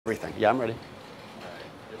Everything. Yeah, I'm ready.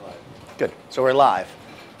 Good. So we're live.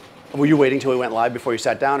 Were you waiting till we went live before you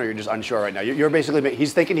sat down, or you're just unsure right now? You're basically,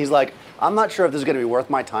 he's thinking, he's like, I'm not sure if this is going to be worth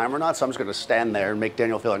my time or not, so I'm just going to stand there and make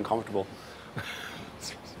Daniel feel uncomfortable.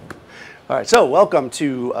 All right, so welcome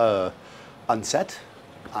to OnSet.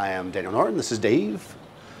 I am Daniel Norton. This is Dave.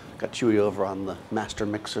 Got Chewy over on the master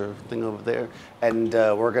mixer thing over there. And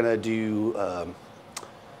we're going to do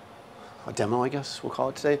a demo, I guess we'll call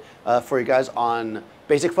it today, for you guys on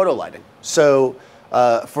basic photo lighting. So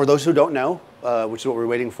for those who don't know, which is what we're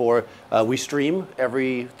waiting for, we stream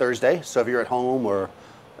every Thursday. So if you're at home or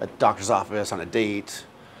at the doctor's office on a date,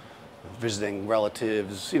 visiting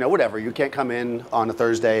relatives, you know, whatever, you can't come in on a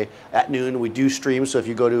Thursday at noon. We do stream. So if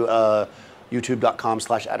you go to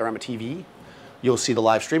youtube.com/Adorama TV, you'll see the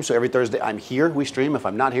live stream. So every Thursday I'm here, we stream. If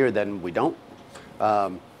I'm not here, then we don't.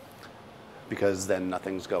 Because then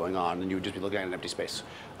nothing's going on and you would just be looking at an empty space.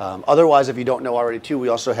 Otherwise, if you don't know already too, we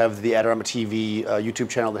also have the Adorama TV YouTube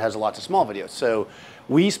channel that has lots of small videos. So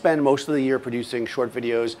we spend most of the year producing short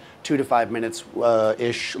videos, 2 to 5 minutes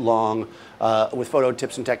ish long, with photo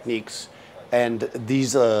tips and techniques. And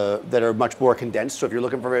these that are much more condensed. So if you're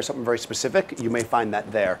looking for something very specific, you may find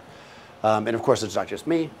that there. And of course, it's not just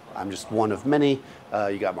me. I'm just one of many.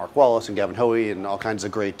 You got Mark Wallace and Gavin Hoey and all kinds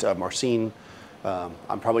of great Marcine.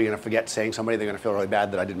 I'm probably going to forget saying somebody. They're going to feel really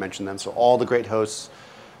bad that I didn't mention them. So all the great hosts.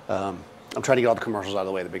 I'm trying to get all the commercials out of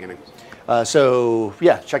the way at the beginning. So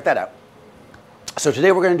yeah, check that out. So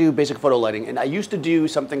today we're going to do basic photo lighting. And I used to do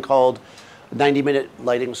something called 90-minute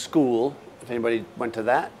lighting school. If anybody went to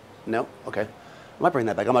that? No? Okay. I might bring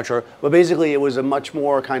that back. I'm not sure. But basically it was a much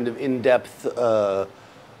more kind of in-depth,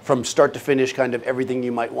 from start to finish, kind of everything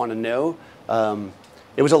you might want to know.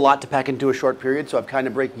 It was a lot to pack into a short period, so I'm kind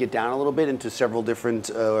of breaking it down a little bit into several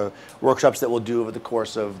different workshops that we'll do over the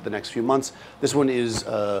course of the next few months. This one is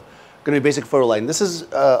going to be basic photo lighting. This is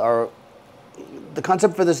the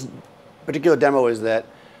concept for this particular demo is that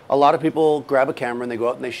a lot of people grab a camera and they go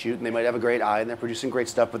out and they shoot and they might have a great eye and they're producing great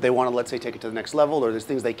stuff, but they want to, let's say, take it to the next level, or there's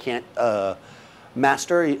things they can't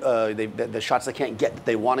master, the shots they can't get that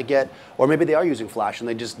they want to get, or maybe they are using flash and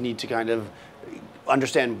they just need to kind of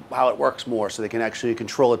understand how it works more so they can actually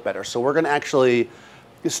control it better. So we're going to actually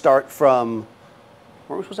start from,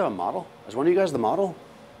 weren't we supposed to have a model? Is one of you guys the model?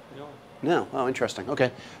 No. No? Oh, interesting.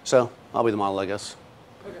 Okay. So I'll be the model, I guess.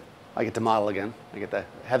 Okay. I get to model again. I get that.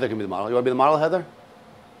 Heather can be the model. You want to be the model, Heather?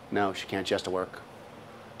 No, she can't. She has to work.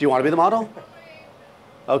 Do you want to be the model?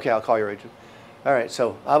 Okay, I'll call your agent. All right,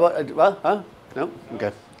 so how about, No?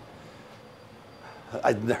 Okay.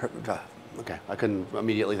 Okay, I couldn't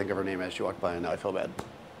immediately think of her name as she walked by, and now I feel bad.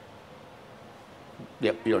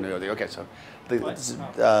 Yep, you don't know the. Okay, so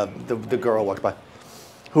the girl walked by,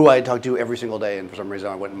 who I talk to every single day, and for some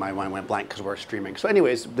reason my mind went blank because we're streaming. So,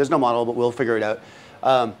 anyways, there's no model, but we'll figure it out.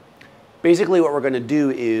 Basically, what we're going to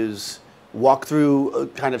do is walk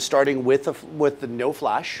through, kind of starting with the no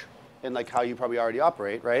flash, and like how you probably already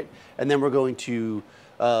operate, right? And then we're going to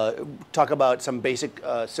talk about some basic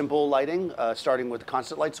simple lighting, starting with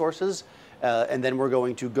constant light sources. And then we're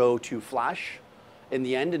going to go to flash in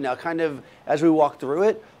the end. And now kind of as we walk through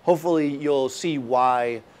it, hopefully you'll see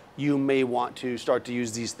why you may want to start to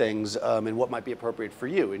use these things and what might be appropriate for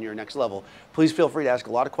you in your next level. Please feel free to ask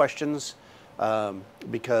a lot of questions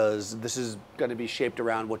because this is going to be shaped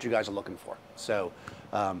around what you guys are looking for. So,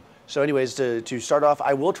 anyways, to start off,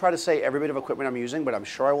 I will try to say every bit of equipment I'm using, but I'm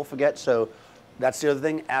sure I will forget. So that's the other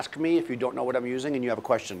thing. Ask me if you don't know what I'm using and you have a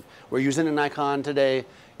question. We're using a Nikon today.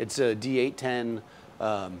 It's a D810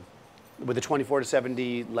 with a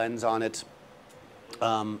 24-70 lens on it.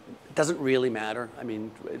 It doesn't really matter. I mean,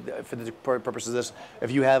 for the purpose of this, if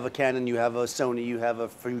you have a Canon, you have a Sony, you have a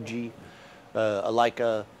Fuji, a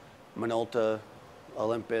Leica, Minolta,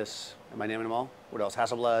 Olympus. Am I naming them all? What else?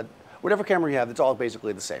 Hasselblad. Whatever camera you have, it's all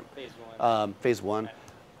basically the same. Phase one. Phase one.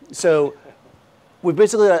 So we've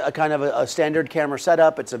basically a kind of a standard camera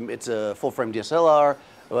setup. It's a full frame DSLR.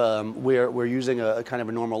 We're using a kind of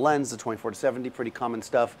a normal lens, the 24-70, pretty common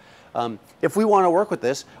stuff. If we want to work with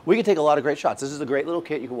this, we can take a lot of great shots. This is a great little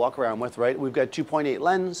kit you can walk around with, right? We've got 2.8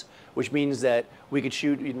 lens, which means that we could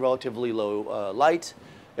shoot in relatively low light.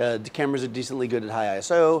 The cameras are decently good at high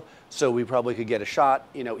ISO, so we probably could get a shot,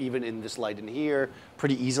 you know, even in this light in here,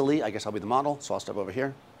 pretty easily. I guess I'll be the model, so I'll step over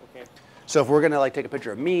here. Okay. So if we're gonna like take a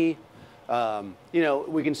picture of me, you know,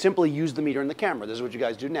 we can simply use the meter in the camera. This is what you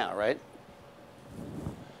guys do now, right?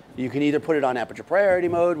 You can either put it on aperture priority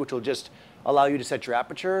mode, which will just allow you to set your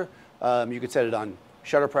aperture. You could set it on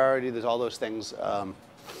shutter priority. There's all those things.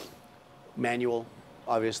 Manual,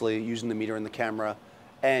 obviously, using the meter in the camera.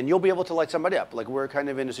 and you'll be able to light somebody up. Like we're kind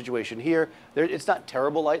of in a situation here. It's not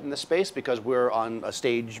terrible light in this space because we're on a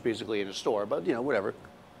stage basically in a store, but you know, whatever.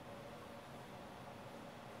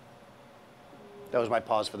 That was my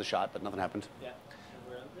pause for the shot, but nothing happened. Yeah,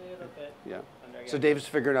 we're a little bit. Yeah. Under So Dave's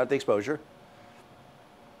figuring out the exposure.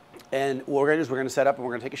 And what we're going to do is we're going to set up and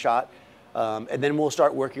we're going to take a shot. And then we'll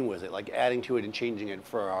start working with it, like adding to it and changing it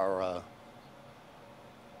for our...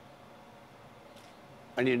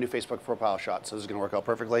 I need a new Facebook profile shot, so this is going to work out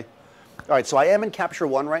perfectly. All right, so I am in Capture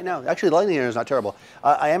One right now. Actually, the lighting here is not terrible.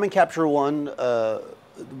 I am in Capture One,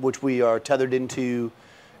 which we are tethered into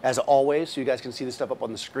as always, so you guys can see this stuff up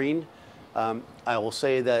on the screen. I will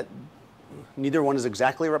say that neither one is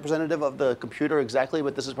exactly representative of the computer exactly,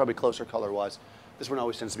 but this is probably closer color-wise. This one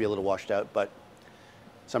always tends to be a little washed out, but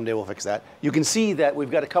someday we'll fix that. You can see that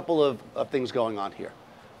we've got a couple of things going on here.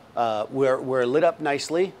 We're lit up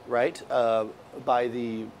nicely, right, by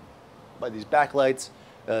these backlights.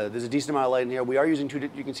 There's a decent amount of light in here. We are using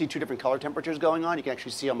you can see two different color temperatures going on. You can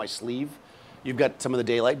actually see on my sleeve, you've got some of the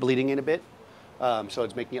daylight bleeding in a bit, so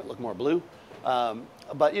it's making it look more blue.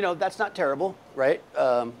 But you know, that's not terrible, right?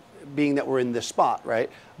 Being that we're in this spot, right?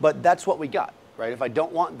 But that's what we got, right? If I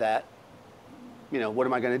don't want that, you know, what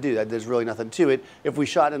am I going to do? There's really nothing to it. If we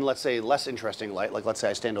shot in, let's say, less interesting light, like let's say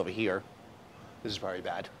I stand over here. This is probably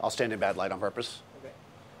bad. I'll stand in bad light on purpose. Okay.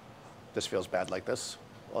 This feels bad like this.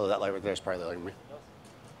 Although that light right there is probably lighting me.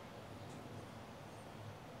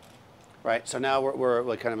 Right, so now we're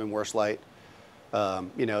like kind of in worse light.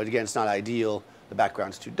 You know, again, it's not ideal. The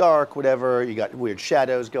background's too dark, whatever. You got weird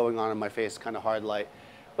shadows going on in my face, kind of hard light.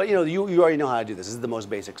 But you know, you already know how to do this. This is the most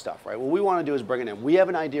basic stuff, right? What we want to do is bring it in. We have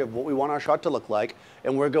an idea of what we want our shot to look like,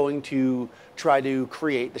 and we're going to try to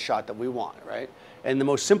create the shot that we want, right? And the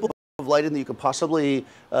most simple of lighting that you could possibly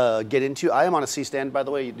get into, I am on a C-stand, by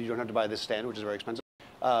the way. You don't have to buy this stand, which is very expensive.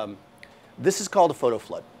 This is called a photo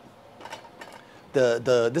flood.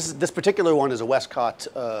 This particular one is a Westcott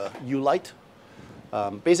U-light.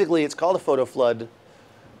 Basically, it's called a photo flood,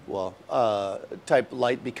 well, type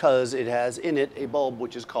light because it has in it a bulb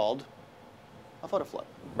which is called a photo flood,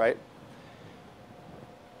 right?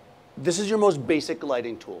 This is your most basic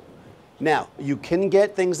lighting tool. Now, you can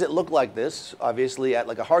get things that look like this, obviously at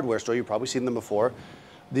like a hardware store. You've probably seen them before.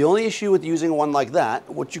 The only issue with using one like that,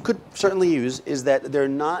 what you could certainly use, is that they're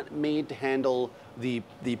not made to handle the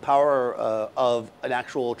power of an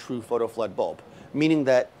actual true photo flood bulb, meaning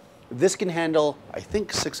that this can handle, I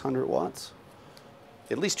think, 600 watts,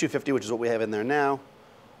 at least 250, which is what we have in there now.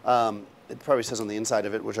 It probably says on the inside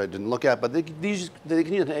of it, which I didn't look at, but they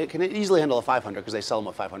can easily handle a 500 because they sell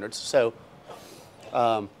them at 500s. So,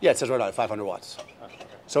 yeah, it says right on it, 500 watts.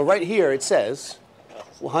 So right here it says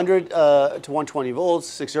 100 to 120 volts,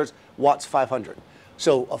 6 hertz, watts 500.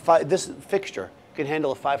 So this fixture can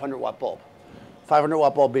handle a 500 watt bulb. 500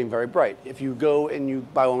 watt bulb being very bright. If you go and you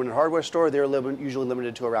buy one in a hardware store, they're usually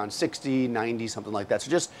limited to around 60, 90, something like that.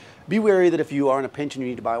 So just be wary that if you are in a pinch and you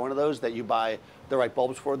need to buy one of those, that you buy the right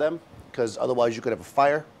bulbs for them, because otherwise you could have a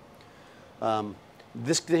fire.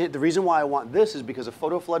 The reason why I want this is because a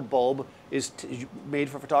photo flood bulb is made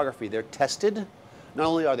for photography. They're tested. Not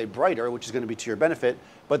only are they brighter, which is going to be to your benefit,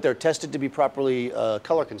 but they're tested to be properly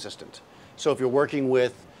color consistent. So if you're working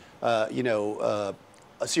with,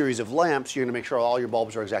 a series of lamps, you're going to make sure all your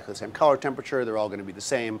bulbs are exactly the same color temperature. They're all going to be the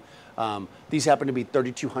same. These happen to be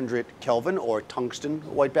 3200 Kelvin or tungsten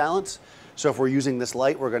white balance. So if we're using this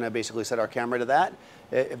light, we're going to basically set our camera to that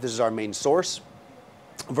if this is our main source,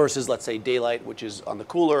 versus, let's say, daylight, which is on the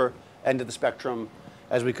cooler end of the spectrum,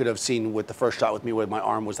 as we could have seen with the first shot with me where my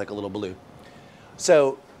arm was like a little blue.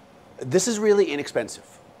 So this is really inexpensive,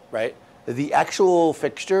 right? The actual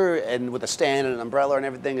fixture and with a stand and an umbrella and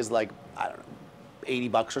everything is like, I don't know, 80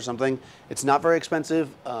 bucks or something. It's not very expensive.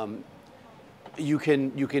 You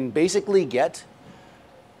can basically get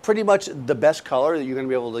pretty much the best color that you're going to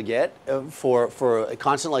be able to get for a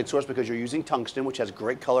constant light source, because you're using tungsten, which has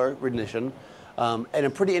great color rendition, and a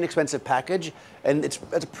pretty inexpensive package, and it's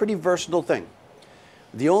a pretty versatile thing.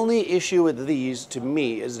 The only issue with these, to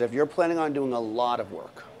me, is that if you're planning on doing a lot of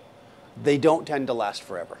work, they don't tend to last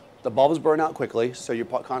forever. The bulbs burn out quickly, so you're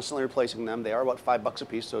constantly replacing them. They are about $5 a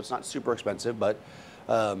piece, so it's not super expensive, but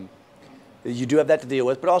you do have that to deal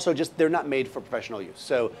with. But also, just they're not made for professional use.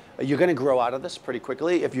 So you're going to grow out of this pretty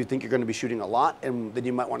quickly if you think you're going to be shooting a lot, and then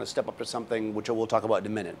you might want to step up to something, which we'll talk about in a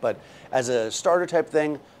minute. But as a starter type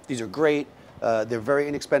thing, these are great. They're very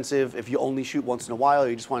inexpensive. If you only shoot once in a while, or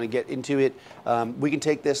you just want to get into it, we can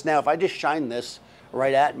take this. Now, if I just shine this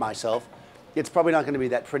right at myself, it's probably not going to be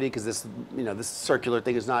that pretty because this circular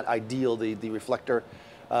thing is not ideal, the reflector.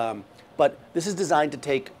 But this is designed to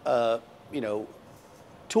take,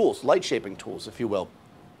 tools, light shaping tools, if you will,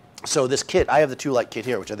 So this kit, I have the 2 light kit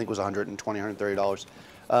here, which I think was $120,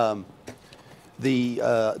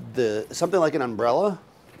 $130. Something like an umbrella,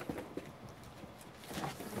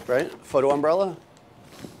 right? Photo umbrella.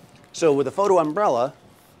 So with a photo umbrella,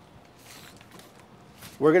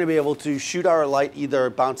 we're going to be able to shoot our light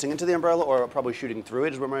either bouncing into the umbrella or probably shooting through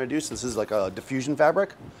it is what we're going to do. So this is like a diffusion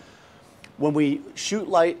fabric. When we shoot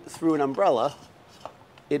light through an umbrella,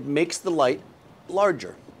 it makes the light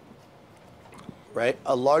larger, right?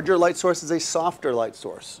 A larger light source is a softer light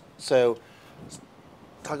source. So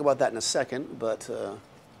talk about that in a second, but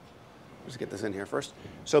let's get this in here first.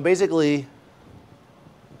 So basically,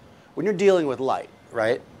 when you're dealing with light,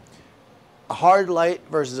 right? A hard light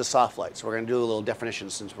versus a soft light. So we're going to do a little definition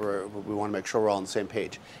since we want to make sure we're all on the same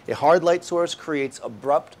page. A hard light source creates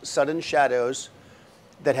abrupt, sudden shadows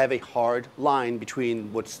that have a hard line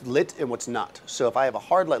between what's lit and what's not. So if I have a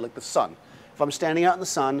hard light like the sun, if I'm standing out in the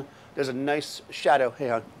sun, there's a nice shadow. Hey,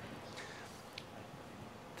 hon.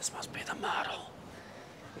 This must be the model.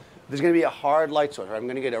 There's going to be a hard light source. I'm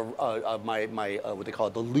going to get what they call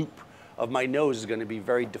it, the loop of my nose is going to be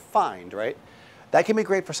very defined, right? That can be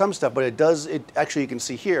great for some stuff, but actually you can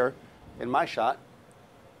see here in my shot,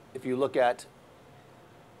 if you look at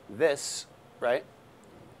this, right?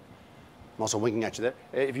 I'm also winking at you there.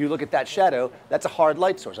 If you look at that shadow, that's a hard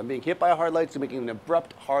light source. I'm being hit by a hard light, so making an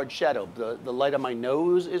abrupt, hard shadow. The light on my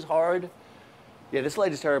nose is hard. Yeah, this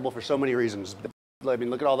light is terrible for so many reasons. I mean,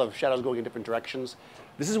 look at all the shadows going in different directions.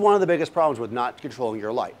 This is one of the biggest problems with not controlling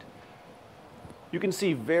your light. You can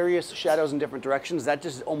see various shadows in different directions. That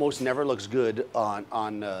just almost never looks good on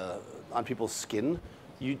people's skin.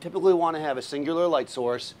 You typically want to have a singular light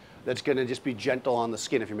source that's going to just be gentle on the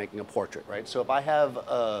skin if you're making a portrait, right? So if I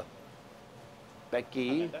have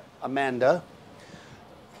Amanda,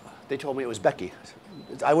 they told me it was Becky.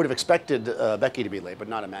 I would have expected Becky to be late, but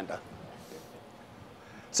not Amanda.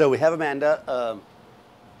 So we have Amanda.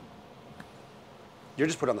 You're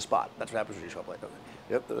just put on the spot. That's what happens when you show up late.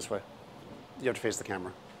 Yep, this way. You have to face the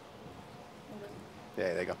camera.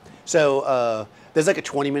 Yeah, there you go. So there's like a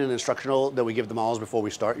 20-minute instructional that we give the models before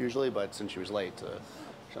we start usually, but since she was late,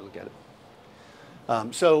 she doesn't get it.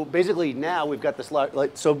 So basically now we've got this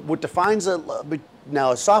light. So what defines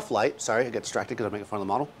now a soft light, sorry, I get distracted because I'm making fun of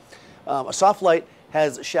the model. A soft light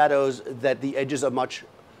has shadows that the edges are much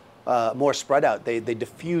more spread out. They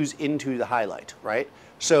diffuse into the highlight, right?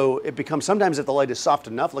 So it becomes, sometimes if the light is soft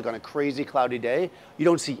enough, like on a crazy cloudy day, you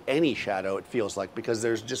don't see any shadow, it feels like, because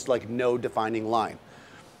there's just like no defining line.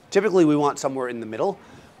 Typically we want somewhere in the middle.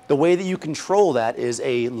 The way that you control that is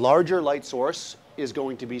a larger light source is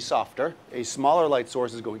going to be softer, a smaller light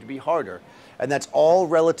source is going to be harder. And that's all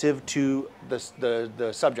relative to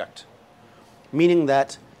the subject. Meaning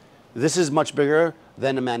that this is much bigger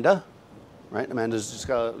than Amanda, right? Amanda's just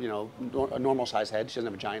got a normal size head, she doesn't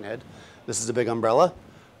have a giant head. This is a big umbrella.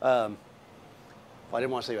 Well, I didn't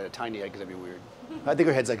want to say you had a tiny head because that'd be weird. I think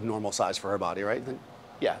her head's like normal size for her body, right?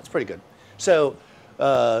 Yeah, it's pretty good. So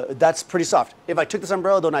that's pretty soft. If I took this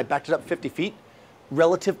umbrella though and I backed it up 50 feet,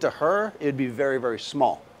 relative to her, it'd be very, very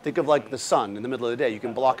small. Think of like the sun in the middle of the day. You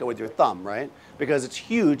can block it with your thumb, right? Because it's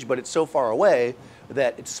huge, but it's so far away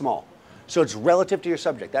that it's small. So it's relative to your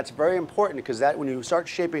subject. That's very important because that when you start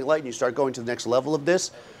shaping light and you start going to the next level of this,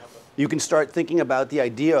 you can start thinking about the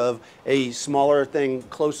idea of a smaller thing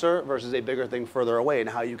closer versus a bigger thing further away and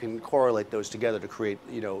how you can correlate those together to create,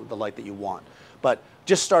 the light that you want. But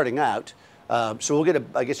just starting out, so we'll get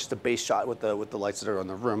I guess just a base shot with the lights that are in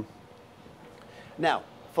the room. Now,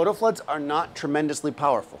 photo floods are not tremendously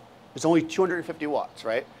powerful. It's only 250 watts,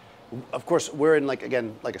 right? Of course, we're in like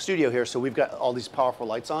a studio here, so we've got all these powerful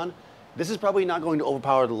lights on. This is probably not going to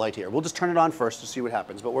overpower the light here. We'll just turn it on first to see what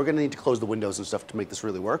happens, but we're going to need to close the windows and stuff to make this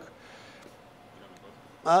really work.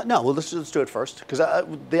 No, well, let's do it first, because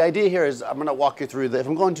the idea here is I'm going to walk you through if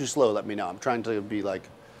I'm going too slow, let me know. I'm trying to be like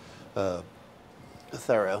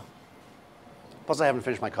thorough. Plus, I haven't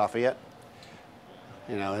finished my coffee yet.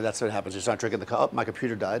 That's what happens. You start drinking the cup. My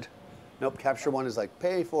computer died. Nope, capture one is like,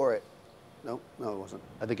 pay for it. Nope, no, it wasn't.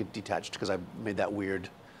 I think it detached because I made that weird.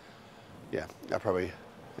 Yeah, I probably,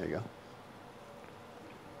 there you go.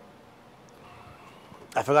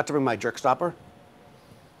 I forgot to bring my jerk stopper.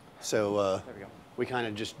 So there we go. We kind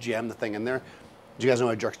of just jammed the thing in there. Do you guys know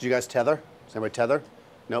what jerks? Do you guys tether? Does anybody tether?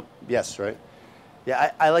 Nope. Yes, right?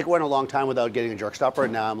 Yeah, I like went a long time without getting a jerk stopper,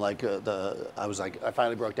 and now I'm like, I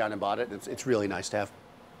finally broke down and bought it. It's really nice to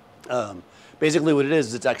have. Basically what it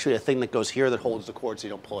is, it's actually a thing that goes here that holds the cord so you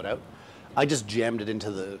don't pull it out. I just jammed it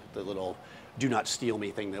into the little do not steal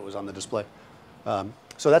me thing that was on the display.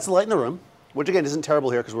 So that's the light in the room, which again isn't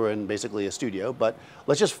terrible here because we're in basically a studio, but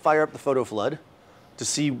let's just fire up the photo flood to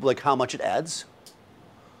see like how much it adds.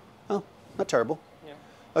 not terrible. Yeah.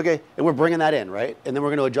 Okay, and we're bringing that in, right? And then we're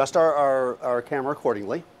going to adjust our camera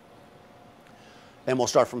accordingly. And we'll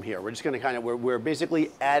start from here. We're just going to kind of, we're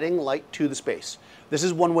basically adding light to the space. This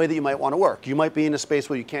is one way that you might want to work. You might be in a space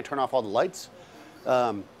where you can't turn off all the lights.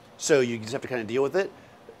 So you just have to kind of deal with it.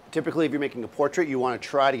 Typically, if you're making a portrait, you want to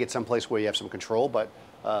try to get someplace where you have some control, but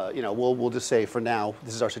you know, we'll just say for now,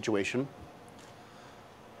 this is our situation.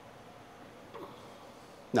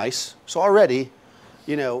 Nice. So already,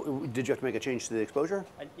 you know, did you have to make a change to the exposure?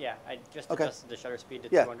 Yeah, I just Okay. adjusted the shutter speed to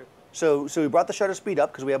Yeah. 200. So we brought the shutter speed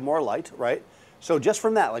up because we have more light, right? So just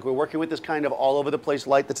from that, like we're working with this kind of all over the place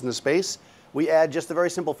light that's in the space, we add just a very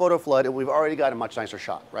simple photo flood and we've already got a much nicer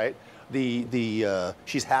shot, right?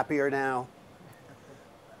 She's happier now.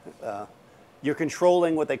 You're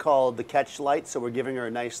controlling what they call the catch light, so we're giving her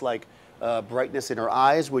a nice like brightness in her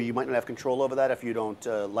eyes where you might not have control over that if you don't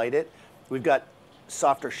light it. We've got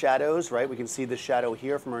softer shadows, right? We can see the shadow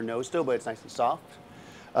here from her nose still, but it's nice and soft.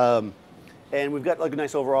 And we've got like a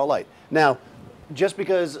nice overall light. Now, just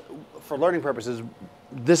because for learning purposes,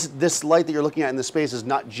 this light that you're looking at in this space is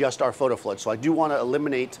not just our photo flood. So I do want to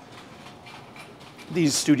eliminate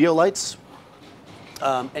these studio lights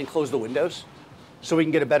and close the windows so we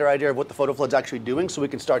can get a better idea of what the photo flood's actually doing so we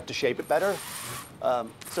can start to shape it better.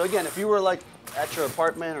 So again, if you were like at your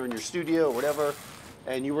apartment or in your studio or whatever,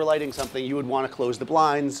 and you were lighting something, you would want to close the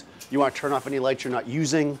blinds. You want to turn off any lights you're not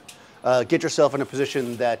using. Get yourself in a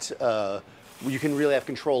position that you can really have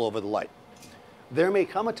control over the light. There may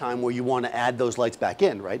come a time where you want to add those lights back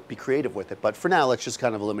in, right? Be creative with it. But for now, let's just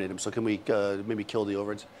kind of eliminate them. So can we maybe kill the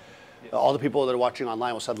overheads? Yeah. All the people that are watching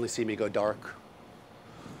online will suddenly see me go dark.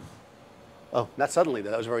 Oh, not suddenly, though.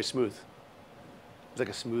 That was very smooth. It was like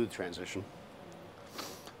a smooth transition.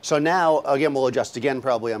 So now, again, we'll adjust again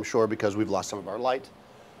probably, I'm sure, because we've lost some of our light.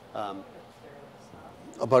 About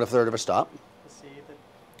a third of a stop.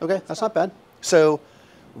 Okay, that's not bad. So,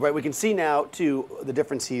 right, we can see now, too, the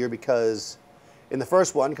difference here because in the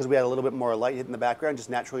first one, because we had a little bit more light hitting the background, just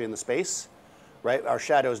naturally in the space, right, our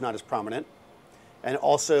shadow is not as prominent. And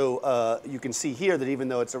also, you can see here that even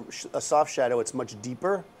though it's a soft shadow, it's much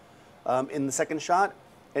deeper in the second shot.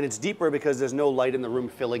 And it's deeper because there's no light in the room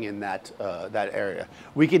filling in that, that area.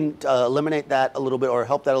 We can eliminate that a little bit or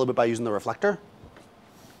help that a little bit by using the reflector,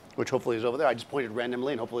 which hopefully is over there. I just pointed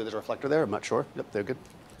randomly and hopefully there's a reflector there. I'm not sure. Yep, they're good.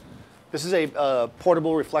 This is a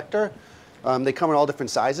portable reflector. They come in all different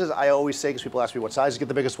sizes. I always say, because people ask me what size, get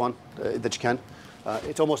the biggest one that you can.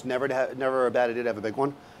 It's almost never a bad idea to have a big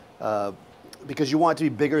one because you want it to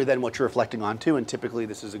be bigger than what you're reflecting onto, and typically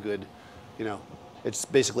this is a good, you know, it's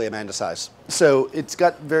basically Amanda size. So it's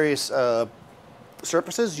got various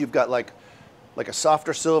surfaces. You've got like a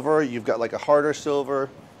softer silver. You've got like a harder silver.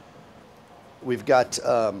 We've got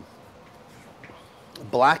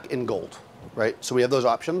black and gold, right? So we have those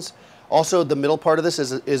options. Also, the middle part of this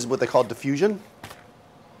is what they call diffusion,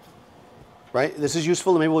 right? This is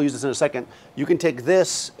useful, and maybe we'll use this in a second. You can take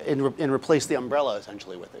this and replace the umbrella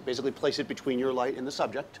essentially with it. Basically place it between your light and the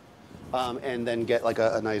subject, and then get like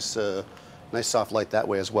a nice, nice soft light that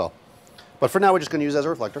way as well. But for now, we're just going to use it as a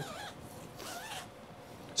reflector.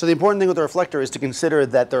 So the important thing with the reflector is to consider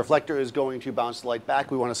that the reflector is going to bounce the light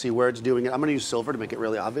back. We want to see where it's doing it. I'm going to use silver to make it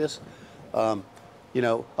really obvious. You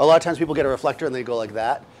know, a lot of times people get a reflector and they go like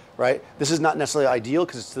that. Right? This is not necessarily ideal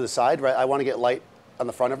because it's to the side, right? I want to get light on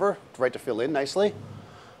the front of her, right, to fill in nicely.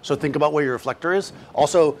 So think about where your reflector is.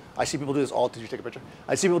 Also, I see people do this all, did you take a picture?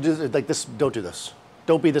 I see people do this like this, don't do this.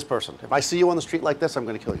 Don't be this person. If I see you on the street like this, I'm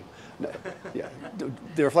going to kill you. No, yeah,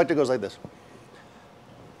 the reflector goes like this.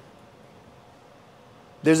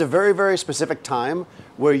 There's a very, very specific time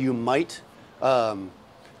where you might,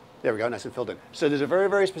 there we go, nice and filled in. So there's a very,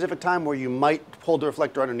 very specific time where you might hold the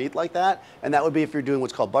reflector underneath like that, and that would be if you're doing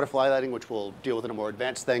what's called butterfly lighting, which we'll deal with in a more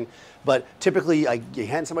advanced thing. But typically, you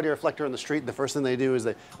hand somebody a reflector on the street, the first thing they do is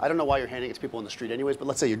I don't know why you're handing it to people on the street anyways, but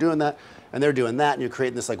let's say you're doing that, and they're doing that, and you're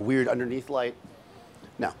creating this like weird underneath light.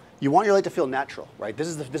 Now, you want your light to feel natural, right? This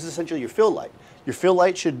is essentially your fill light. Your fill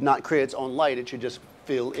light should not create its own light, it should just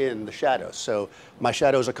fill in the shadows. So my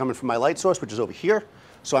shadows are coming from my light source, which is over here,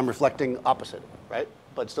 so I'm reflecting opposite, right?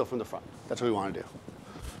 But still from the front. That's what we want to do.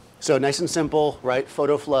 So nice and simple, right?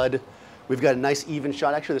 Photo flood. We've got a nice even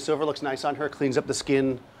shot. Actually, the silver looks nice on her, cleans up the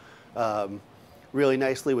skin really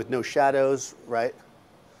nicely with no shadows, right?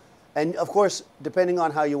 And of course, depending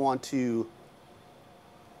on how you want to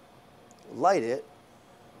light it,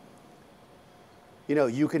 you know,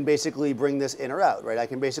 you can basically bring this in or out, right? I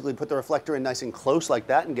can basically put the reflector in nice and close like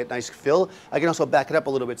that and get nice fill. I can also back it up a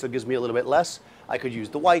little bit so it gives me a little bit less. I could use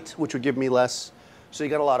the white, which would give me less. So you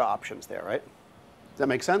got a lot of options there, right? Does that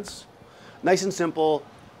make sense? Nice and simple,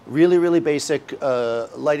 really, really basic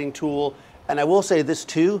lighting tool. And I will say this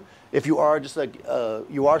too, if you are just like,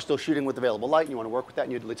 you are still shooting with available light and you want to work with that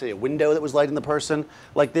and you had, let's say, a window that was lighting the person,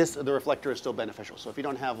 like this, the reflector is still beneficial. So if you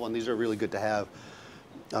don't have one, these are really good to have.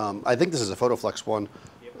 I think this is a PhotoFlex one.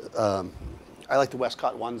 I like the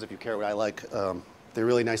Westcott ones if you care what I like. They're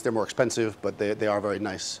really nice. They're more expensive, but they are very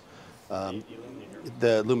nice.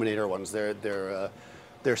 The Illuminator ones, they're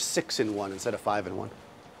 6-in-1 instead of 5-in-1.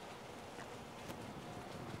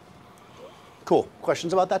 Cool.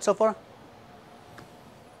 Questions about that so far?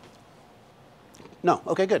 No.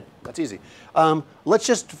 Okay, good. That's easy. Let's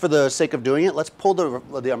just, for the sake of doing it, let's pull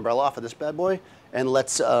the umbrella off of this bad boy, and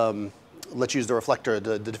let's use the reflector,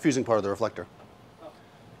 the diffusing part of the reflector.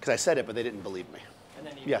 Because I said it, but they didn't believe me. And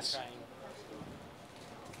then you Yes. try and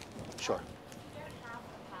Sure.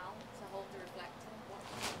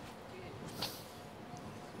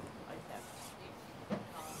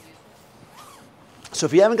 So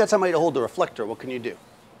if you haven't got somebody to hold the reflector, what can you do?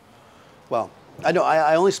 Well, I know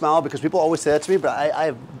I only smile because people always say that to me, but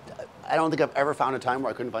I don't think I've ever found a time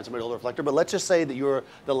where I couldn't find somebody to hold the reflector. But let's just say that you're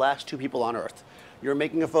the last 2 people on Earth. You're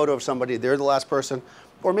making a photo of somebody, they're the last person,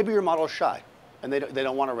 or maybe your model is shy and they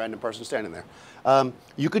don't want a random person standing there.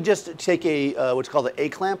 You could just take what's called an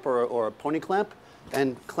A-clamp or a pony clamp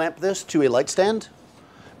and clamp this to a light stand.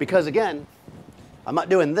 Because again, I'm not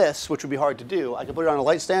doing this, which would be hard to do. I could put it on a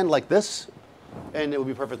light stand like this, and it would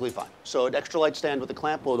be perfectly fine. So an extra light stand with a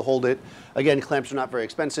clamp will hold it. Again, clamps are not very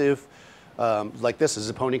expensive. Like this is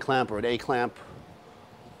a pony clamp or an A-clamp.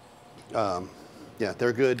 Yeah,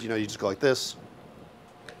 they're good. You know, you just go like this.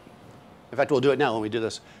 In fact, we'll do it now when we do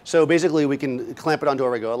this. So basically, we can clamp it onto a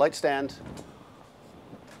regular light stand,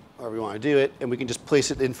 however we want to do it, and we can just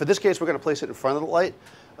place it in. For this case, we're going to place it in front of the light,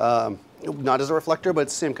 not as a reflector, but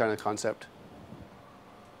it's the same kind of concept.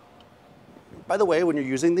 By the way, when you're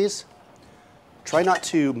using these, try not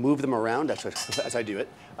to move them around as I do it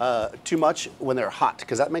too much when they're hot,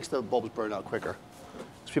 because that makes the bulbs burn out quicker.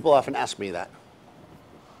 So people often ask me that.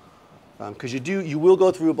 Because you will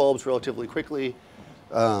go through bulbs relatively quickly.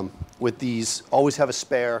 With these, always have a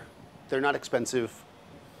spare. They're not expensive.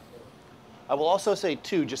 I will also say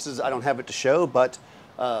too, just as I don't have it to show, but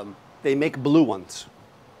they make blue ones,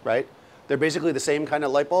 right? They're basically the same kind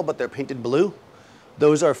of light bulb, but they're painted blue.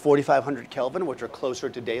 Those are 4,500 Kelvin, which are closer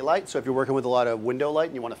to daylight. So if you're working with a lot of window light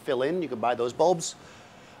and you want to fill in, you can buy those bulbs.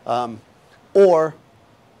 Or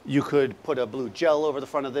you could put a blue gel over the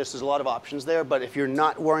front of this. There's a lot of options there, but if you're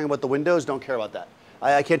not worrying about the windows, don't care about that.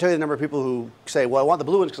 I can't tell you the number of people who say, well, I want the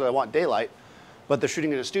blue ones because I want daylight, but they're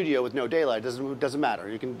shooting in a studio with no daylight. It doesn't matter.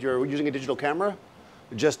 You're using a digital camera,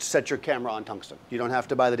 just set your camera on tungsten. You don't have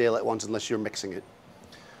to buy the daylight ones unless you're mixing it.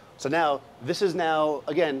 So now, this is now,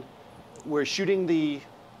 again, we're shooting the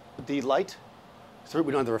light through,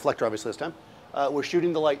 we don't have the reflector obviously this time. We're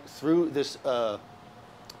shooting the light through this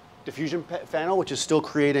diffusion panel, which is still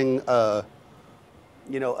creating a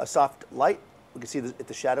soft light. We can see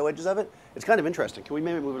the shadow edges of it. It's kind of interesting. Can we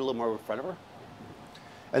maybe move it a little more in front of her?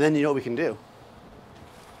 And then you know what we can do.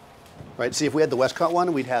 Right, see if we had the Westcott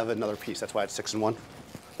one, we'd have another piece. That's why it's 6-in-1.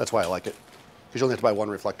 That's why I like it. Because you only have to buy one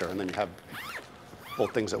reflector and then you have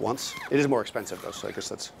both things at once. It is more expensive though, so I guess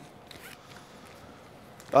that's.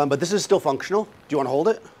 But this is still functional. Do you want to hold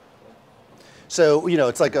it? So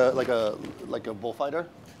it's like a bullfighter.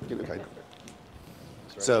 Okay.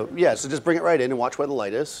 So yeah, so just bring it right in and watch where the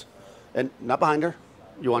light is, and not behind her.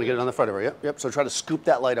 You want to get it on the front of her. Yep, yep. So try to scoop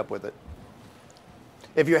that light up with it.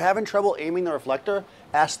 If you're having trouble aiming the reflector,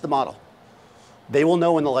 ask the model. They will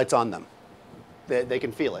know when the light's on them. They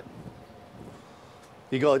can feel it.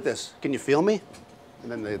 You go like this. Can you feel me?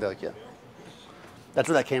 And then they're like, yeah. That's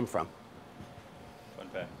where that came from. Fun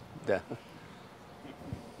fact. Yeah.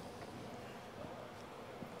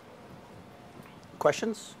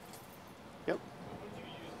 Questions? Yep.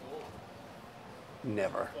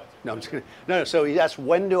 Never. No, I'm just kidding. No. So he asked,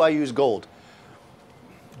 when do I use gold?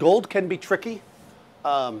 Gold can be tricky.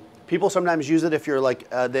 People sometimes use it if you're like,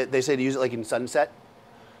 they say to use it like in sunset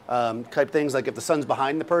type things, like if the sun's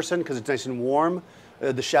behind the person because it's nice and warm,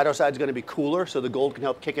 the shadow side is going to be cooler, so the gold can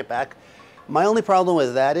help kick it back. My only problem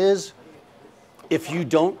with that is if you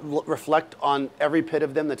don't reflect on every pit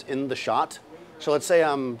of them that's in the shot. So let's say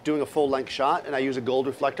I'm doing a full length shot and I use a gold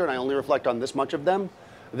reflector and I only reflect on this much of them,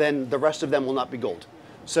 then the rest of them will not be gold.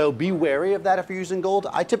 So be wary of that if you're using gold.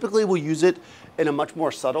 I typically will use it in a much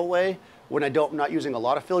more subtle way when I'm not using a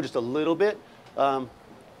lot of fill, just a little bit. Oh,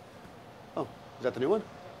 is that the new one?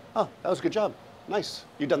 Oh, that was a good job. Nice.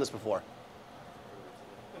 You've done this before.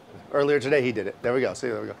 Earlier today he did it. There we go. See,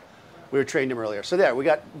 there we go. We were trained him earlier. So there, we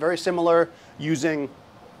got very similar using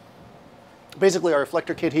basically our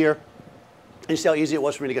reflector kit here. And you see how easy it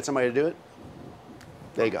was for me to get somebody to do it?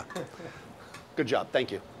 There you go. Good job,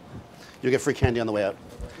 thank you. You'll get free candy on the way out.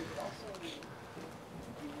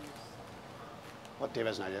 What, Dave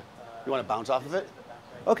has an idea. You want to bounce off of it?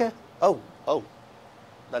 Okay. Oh.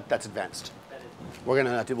 That's advanced. We're going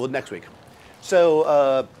to have to, well, next week.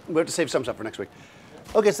 So we have to save some stuff for next week.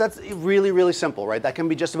 Okay, so that's really, really simple, right? That can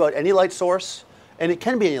be just about any light source, and it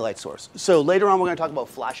can be any light source. So later on, we're going to talk about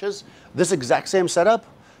flashes. This exact same setup,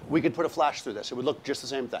 we could put a flash through this. It would look just the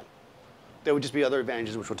same thing. There would just be other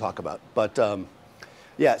advantages, which we'll talk about. But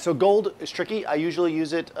yeah, so gold is tricky. I usually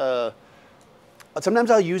use it,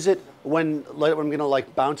 sometimes I'll use it when I'm going to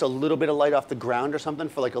like bounce a little bit of light off the ground or something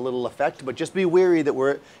for like a little effect. But just be wary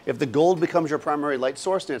that if the gold becomes your primary light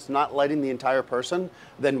source and it's not lighting the entire person,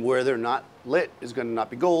 then where they're not lit is going to not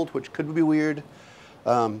be gold, which could be weird.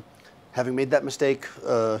 Having made that mistake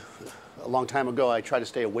a long time ago, I try to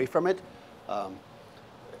stay away from it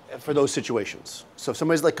for those situations. So if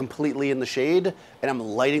somebody's like completely in the shade and I'm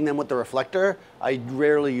lighting them with the reflector, I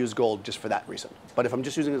rarely use gold just for that reason. But if I'm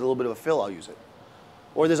just using it as a little bit of a fill, I'll use it.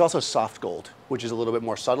 Or there's also soft gold, which is a little bit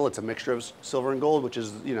more subtle. It's a mixture of silver and gold, which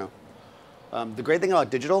is, the great thing about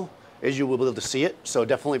digital is you will be able to see it. So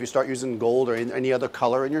definitely if you start using gold or any other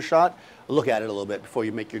color in your shot, look at it a little bit before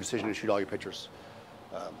you make your decision to shoot all your pictures.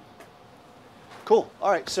 Cool.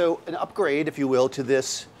 All right, so an upgrade, if you will, to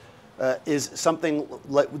this is something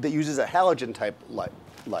that uses a halogen type light.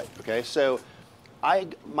 Okay, so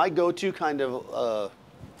my go-to kind of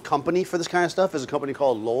company for this kind of stuff is a company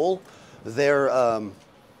called Lowell. They're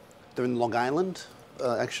in Long Island,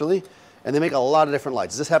 actually, and they make a lot of different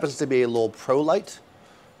lights. This happens to be a Lowell Pro light.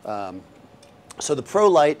 So the Pro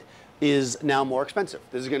light is now more expensive.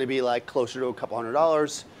 This is going to be like closer to a couple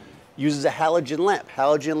 $100. Uses a halogen lamp.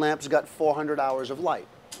 Halogen lamps got 400 hours of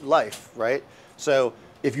life, right? So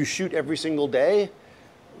if you shoot every single day,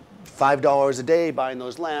 $5 a day buying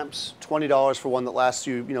those lamps, $20 for one that lasts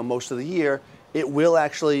you, most of the year, it will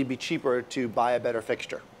actually be cheaper to buy a better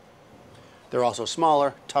fixture. They're also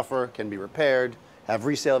smaller, tougher, can be repaired, have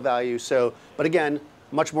resale value. So, but again,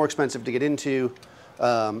 much more expensive to get into.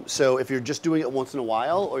 So if you're just doing it once in a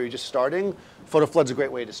while or you're just starting, photo flood's a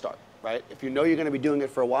great way to start, right? If you know you're going to be doing it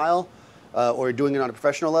for a while or you're doing it on a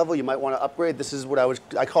professional level, you might want to upgrade. This is what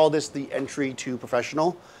I call this the entry to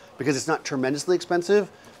professional because it's not tremendously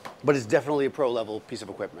expensive, but it's definitely a pro level piece of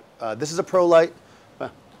equipment. This is a pro light.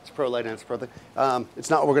 It's a pro light and it's a pro thing. It's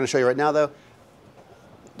not what we're going to show you right now though.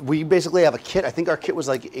 We basically have a kit. I think our kit was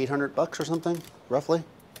like $800 or something, roughly.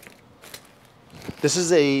 This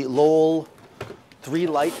is a Lowell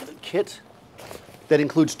 3-light kit that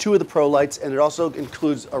includes 2 of the Pro lights, and it also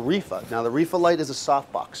includes a Rifa. Now, the Rifa light is a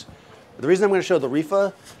softbox. The reason I'm going to show the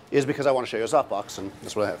Rifa is because I want to show you a softbox, and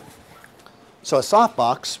that's what I have. So a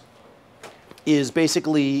softbox is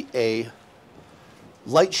basically a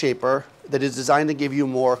light shaper that is designed to give you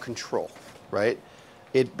more control, right?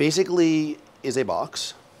 It basically is a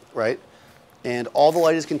box, right? And all the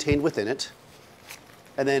light is contained within it.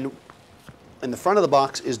 And then in the front of the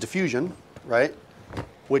box is diffusion, right?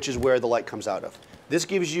 Which is where the light comes out of. This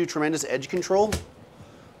gives you tremendous edge control.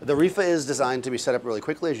 The Rifa is designed to be set up really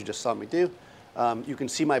quickly, as you just saw me do. You can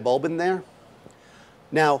see my bulb in there.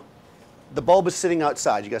 Now, the bulb is sitting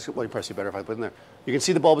outside. You guys, well, you probably see better if I put it in there. You can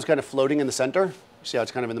see the bulb is kind of floating in the center. You see how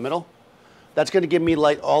it's kind of in the middle? That's going to give me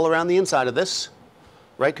light all around the inside of this,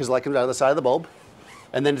 right? Because light comes out of the side of the bulb.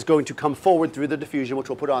 And then it's going to come forward through the diffusion, which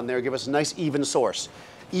we'll put on there, give us a nice even source.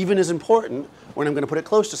 Even is important when I'm going to put it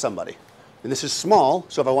close to somebody. And this is small,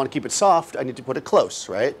 so if I want to keep it soft, I need to put it close,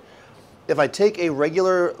 right? If I take a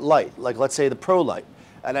regular light, like let's say the Pro light,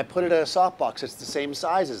 and I put it at a softbox that's the same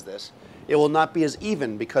size as this, it will not be as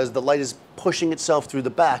even because the light is pushing itself through the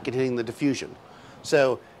back and hitting the diffusion.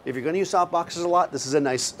 So if you're going to use softboxes a lot, this is a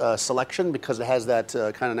nice selection because it has that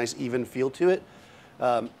kind of nice even feel to it.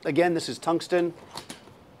 Again, this is tungsten,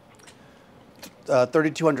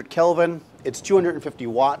 3200 Kelvin. It's 250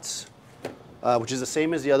 watts, which is the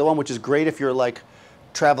same as the other one, which is great if you're like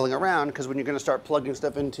traveling around because when you're going to start plugging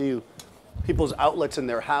stuff into people's outlets in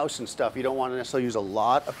their house and stuff, you don't want to necessarily use a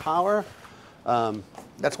lot of power.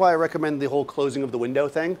 That's why I recommend the whole closing of the window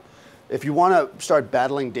thing. If you want to start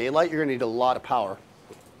battling daylight, you're going to need a lot of power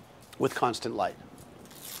with constant light.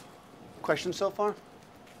 Questions so far?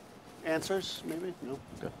 Answers, maybe? No?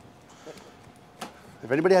 Good.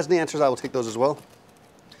 If anybody has any answers, I will take those as well.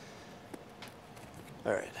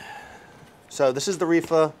 All right. So this is the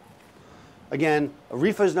Rifa. Again, a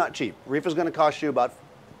Rifa is not cheap. Rifa is going to cost you about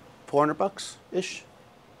 $400-ish,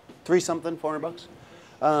 3-something,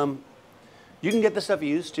 $400. You can get this stuff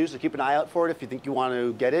used too, so keep an eye out for it if you think you want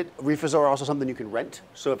to get it. Rifas are also something you can rent,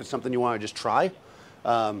 so if it's something you want to just try,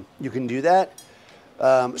 you can do that.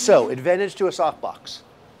 So advantage to a softbox.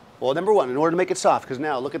 Well, number one, in order to make it soft, because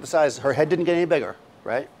now look at the size, her head didn't get any bigger,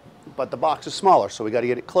 right? But the box is smaller, so we got to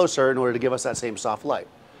get it closer in order to give us that same soft light.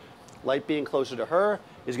 Light being closer to her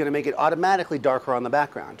is going to make it automatically darker on the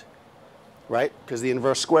background, right? Because the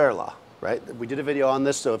inverse square law, right? We did a video on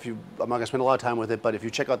this, so I'm not going to spend a lot of time with it, but if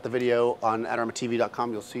you check out the video on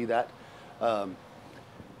AdoramaTV.com, you'll see that.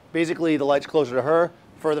 Basically, the light's closer to her,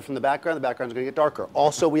 further from the background's going to get darker.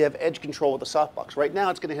 Also, we have edge control with the softbox. Right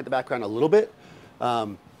now, it's going to hit the background a little bit.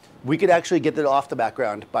 We could actually get it off the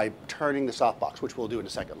background by turning the softbox, which we'll do in a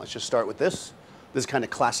second. Let's just start with this. This is kind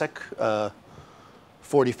of classic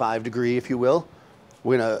 45 degree, if you will.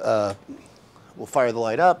 We're gonna, we'll fire the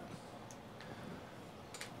light up.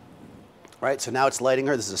 Right, so now it's lighting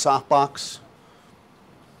her. This is a softbox.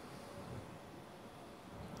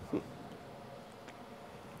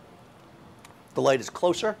 The light is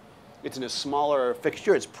closer. It's in a smaller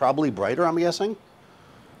fixture. It's probably brighter, I'm guessing.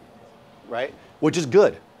 Right, which is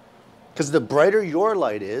good. Because the brighter your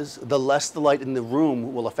light is, the less the light in the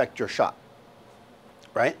room will affect your shot,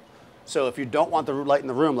 right? So if you don't want the light in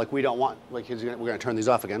the room, like we don't want, like we're going to turn these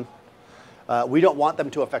off again. We don't want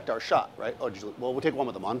them to affect our shot, right? Oh, well, we'll take one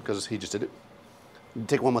with them on because he just did it.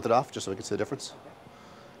 Take one with it off just so we can see the difference.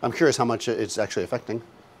 I'm curious how much it's actually affecting.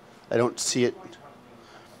 I don't see it.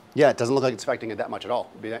 Yeah, it doesn't look like it's affecting it that much at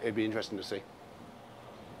all. It'd be interesting to see.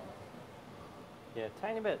 Yeah,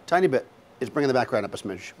 tiny bit. Tiny bit. It's bringing the background up a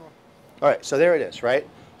smidge. All right, so there it is, right?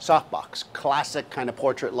 Softbox, classic kind of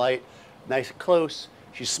portrait light, nice close.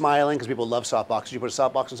 She's smiling because people love softboxes. You put a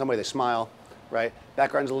softbox on somebody, they smile, right?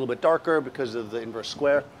 Background's a little bit darker because of the inverse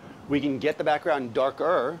square. We can get the background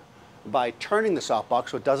darker by turning the softbox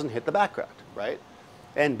so it doesn't hit the background, right?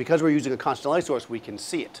 And because we're using a constant light source, we can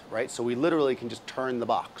see it, right? So we literally can just turn the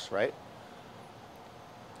box, right?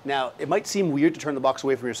 Now, it might seem weird to turn the box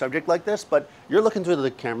away from your subject like this, but you're looking through the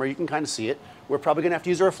camera, you can kind of see it. We're probably going to have to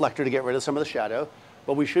use a reflector to get rid of some of the shadow,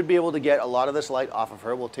 but we should be able to get a lot of this light off of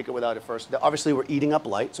her. We'll take it without it first. Obviously, we're eating up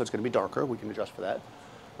light, so it's going to be darker. We can adjust for that.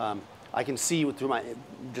 I can see through my,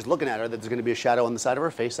 just looking at her, that there's going to be a shadow on the side of her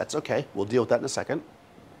face. That's okay. We'll deal with that in a second.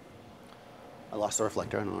 I lost the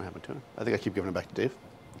reflector. I don't know what happened to it. I think I keep giving it back to Dave.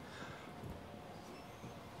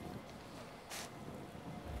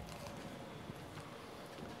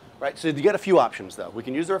 Right, so you get a few options though. We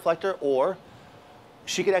can use the reflector, or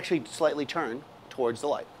she could actually slightly turn towards the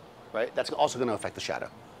light, right? That's also going to affect the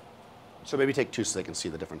shadow. So maybe take two so they can see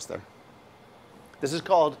the difference there. This is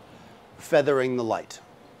called feathering the light,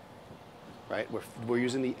 right? We're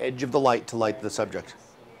using the edge of the light to light the subject.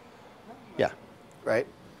 Yeah, right?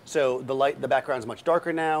 So the background's much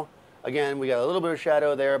darker now. Again, we got a little bit of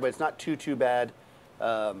shadow there, but it's not too bad.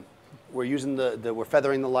 We're using we're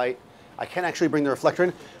feathering the light. I can actually bring the reflector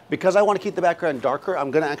in. Because I want to keep the background darker,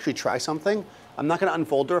 I'm going to actually try something. I'm not going to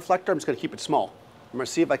unfold the reflector. I'm just going to keep it small. I'm going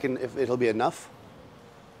to see if it'll be enough.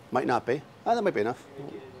 Might not be. Oh, that might be enough.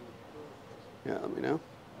 Yeah, let me know.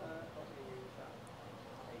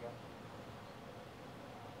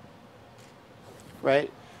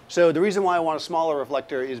 Right? So the reason why I want a smaller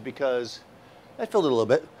reflector is because, I filled it a little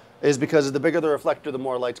bit, is because the bigger the reflector, the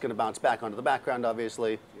more light's going to bounce back onto the background,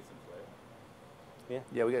 obviously.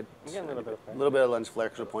 Yeah, we get a little bit of flare. A little bit of lens flare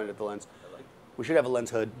because we're pointed at the lens. We should have a lens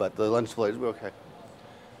hood, but the lens flare, we're okay.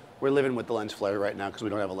 We're living with the lens flare right now because we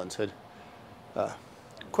don't have a lens hood.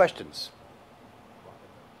 Questions?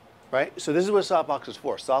 Right? So this is what softbox is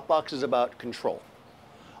for. Softbox is about control.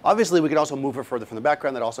 Obviously, we could also move her further from the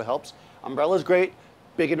background. That also helps. Umbrella's great,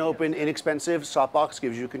 big and open, inexpensive. Softbox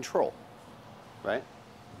gives you control, right?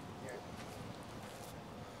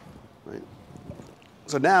 Right.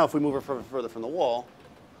 So now if we move her further from the wall,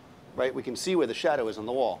 right, we can see where the shadow is on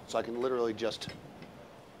the wall. So I can literally just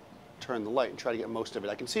turn the light and try to get most of it.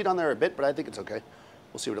 I can see it on there a bit, but I think it's okay.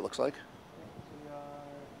 We'll see what it looks like.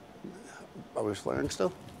 Are we flaring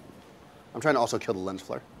still? I'm trying to also kill the lens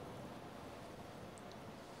flare.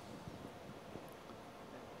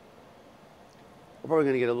 We're probably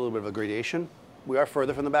going to get a little bit of a gradation. We are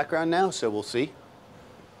further from the background now, so we'll see.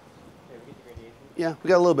 Yeah, we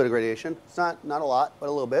got a little bit of gradation. It's not a lot, but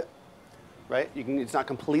a little bit, right? It's not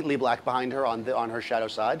completely black behind her on her shadow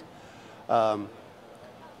side, but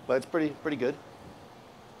it's pretty good.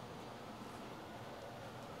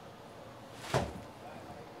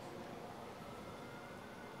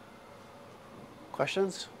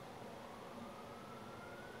 Questions?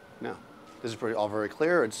 No. This is all very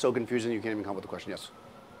clear. It's so confusing you can't even come up with a question. Yes.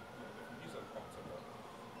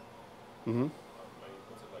 Mm-hmm.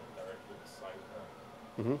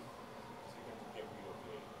 Mm-hmm.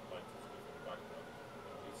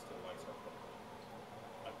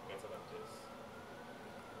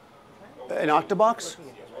 An octabox?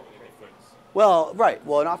 Well, right.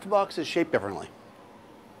 Well, an octabox is shaped differently.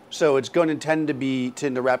 So it's going to tend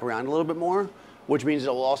to wrap around a little bit more, which means it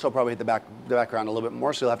will also probably hit the background a little bit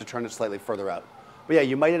more, so you'll have to turn it slightly further out. But yeah,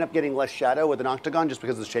 you might end up getting less shadow with an octagon just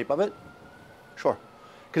because of the shape of it. Sure.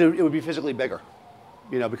 Because it would be physically bigger,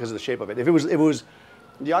 you know, because of the shape of it. If it was,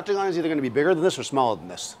 the octagon is either going to be bigger than this or smaller than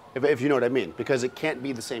this, if you know what I mean, because it can't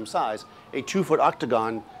be the same size. A 2-foot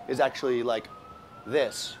octagon is actually like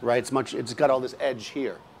this, right? It's got all this edge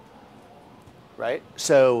here, right?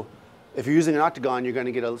 So if you're using an octagon, you're going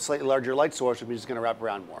to get a slightly larger light source, which means it's going to wrap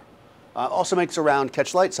around more. Also makes a round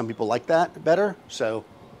catch light. Some people like that better. So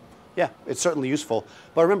yeah, it's certainly useful.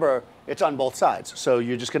 But remember, it's on both sides. So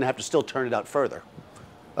you're just going to have to still turn it out further.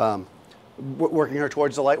 Working her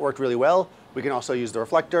towards the light worked really well. We can also use the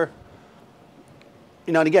reflector.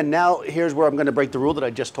 You know, and again, now here's where I'm going to break the rule that I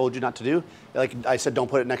just told you not to do. Like I said, don't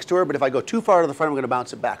put it next to her. But if I go too far to the front, I'm going to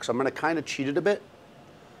bounce it back. So I'm going to kind of cheat it a bit,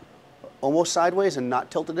 almost sideways and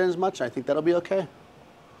not tilt it in as much. I think that'll be okay.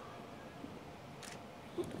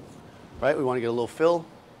 Right, we want to get a little fill.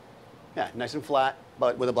 Yeah, nice and flat,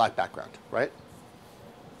 but with a black background, right?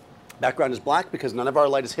 Background is black because none of our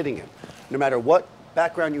light is hitting it. No matter what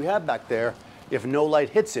background you have back there, if no light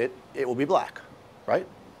hits it, it will be black, right?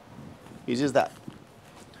 Easy as that.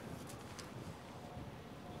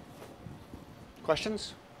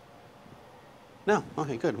 Questions? No?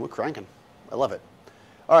 Okay, good. We're cranking. I love it.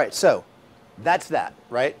 All right, so that's that,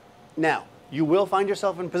 right? Now, you will find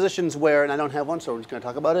yourself in positions where, and I don't have one, so we're just going to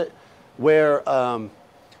talk about it, where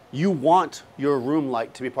you want your room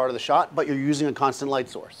light to be part of the shot, but you're using a constant light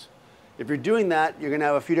source. If you're doing that, you're going to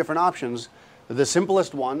have a few different options. The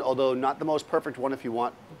simplest one, although not the most perfect one if you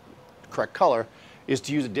want correct color, is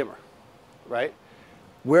to use a dimmer, right?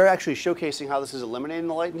 We're actually showcasing how this is eliminating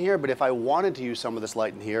the light in here, but if I wanted to use some of this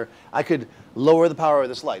light in here, I could lower the power of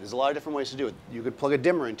this light. There's a lot of different ways to do it. You could plug a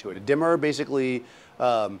dimmer into it. A dimmer basically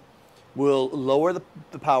will lower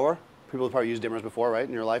the power. People have probably used dimmers before, right,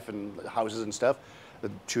 in your life and houses and stuff.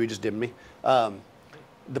 Chewy just dimmed me.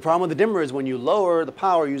 The problem with the dimmer is when you lower the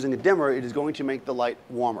power using a dimmer, it is going to make the light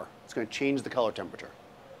warmer. It's going to change the color temperature.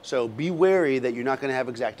 So be wary that you're not going to have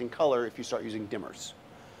exacting color if you start using dimmers.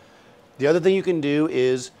 The other thing you can do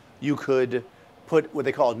is you could put what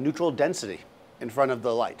they call neutral density in front of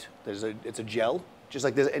the light. It's a gel, just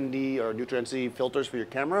like there's ND or neutral density filters for your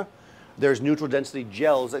camera. There's neutral density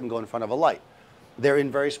gels that can go in front of a light. They're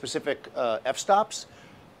in very specific f-stops,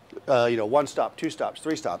 you know, 1 stop, 2 stops,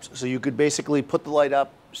 3 stops. So you could basically put the light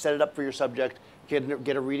up, set it up for your subject,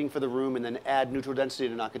 get a reading for the room, and then add neutral density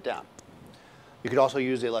to knock it down. You could also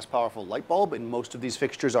use a less powerful light bulb, and most of these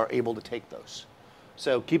fixtures are able to take those.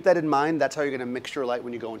 So keep that in mind. That's how you're going to mix your light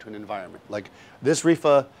when you go into an environment. Like this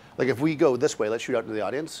Rifa, like if we go this way, let's shoot out to the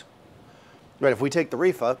audience. Right, if we take the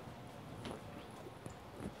Rifa,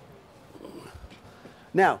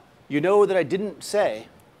 now, you know that I didn't say,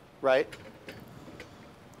 right,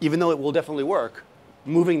 even though it will definitely work,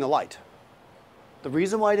 moving the light. The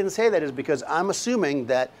reason why I didn't say that is because I'm assuming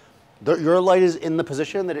that your light is in the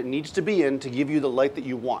position that it needs to be in to give you the light that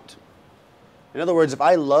you want. In other words, if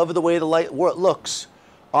I love the way the light looks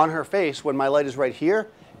on her face when my light is right here,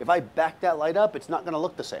 if I back that light up, it's not going to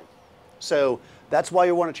look the same. So that's why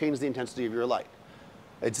you want to change the intensity of your light.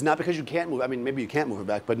 It's not because you can't move, I mean, maybe you can't move it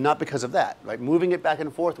back, but not because of that, right? Moving it back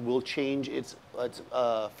and forth will change its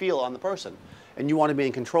feel on the person, and you want to be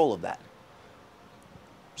in control of that.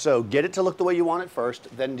 So get it to look the way you want it first,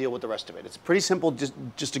 then deal with the rest of it. It's pretty simple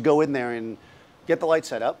just to go in there and get the light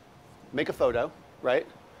set up, make a photo, right?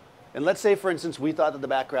 And let's say, for instance, we thought that the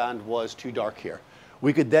background was too dark here.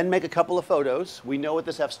 We could then make a couple of photos. We know what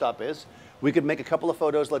this f-stop is. We could make a couple of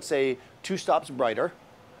photos, let's say 2 stops brighter,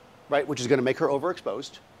 right, which is going to make her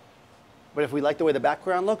overexposed. But if we like the way the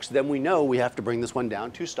background looks, then we know we have to bring this one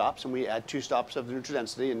down 2 stops, and we add 2 stops of the neutral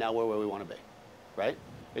density, and now we're where we want to be, right?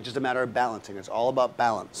 It's just a matter of balancing. It's all about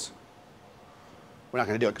balance. We're not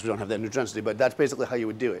going to do it because we don't have that neutral density, but that's basically how you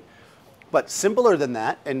would do it. But simpler than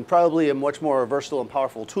that, and probably a much more versatile and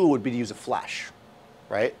powerful tool, would be to use a flash,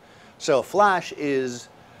 right? So a flash is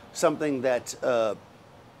something that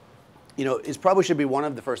you know, probably should be one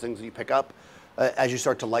of the first things that you pick up as you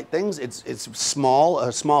start to light things. It's small,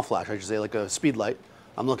 a small flash, I should say, like a speed light.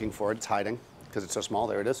 I'm looking for it. It's hiding because it's so small.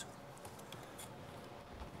 There it is.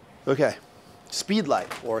 Okay, speed light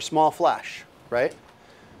or a small flash, right?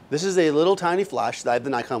 This is a little tiny flash. I have the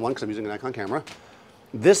Nikon one because I'm using a Nikon camera.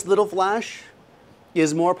 This little flash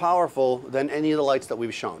is more powerful than any of the lights that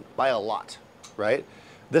we've shown by a lot, right?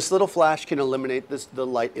 This little flash can eliminate the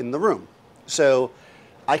light in the room. So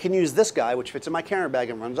I can use this guy, which fits in my camera bag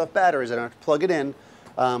and runs off batteries. I don't have to plug it in,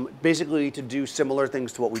 basically to do similar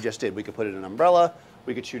things to what we just did. We could put it in an umbrella.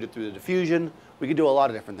 We could shoot it through the diffusion. We could do a lot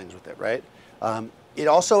of different things with it, right? It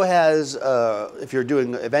also has, if you're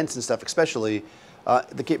doing events and stuff especially,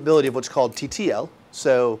 the capability of what's called TTL.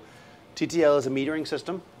 So TTL is a metering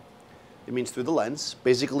system. It means through the lens.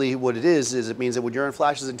 Basically what it is it means that when you're in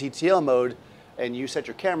flashes in TTL mode and you set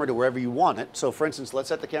your camera to wherever you want it. So for instance, let's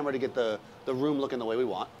set the camera to get the room looking the way we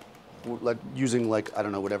want, using like, I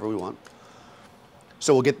don't know, whatever we want.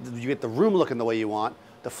 So you get the room looking the way you want.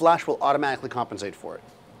 The flash will automatically compensate for it.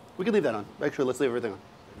 We can leave that on. Actually, let's leave everything on.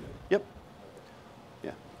 Yep.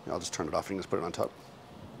 Yeah, I'll just turn it off and just put it on top.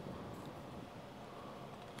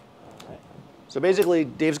 So basically,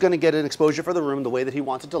 Dave's going to get an exposure for the room the way that he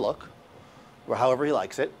wants it to look, or however he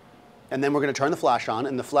likes it. And then we're going to turn the flash on,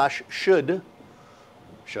 and the flash should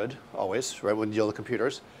always, right, when you deal with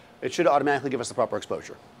computers, it should automatically give us the proper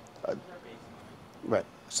exposure. Right.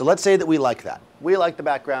 So let's say that we like that. We like the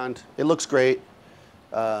background. It looks great.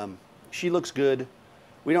 She looks good.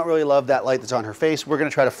 We don't really love that light that's on her face. We're going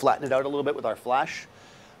to try to flatten it out a little bit with our flash.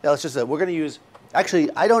 Yeah, let's just say we're going to use, actually,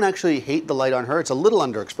 I don't actually hate the light on her. It's a little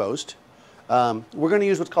underexposed. We're going to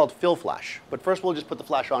use what's called fill flash. But first we'll just put the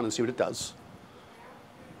flash on and see what it does.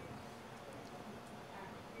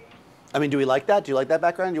 I mean, do we like that? Do you like that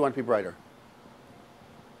background? Do you want it to be brighter?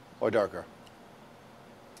 Or darker?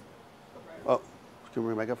 Oh, can we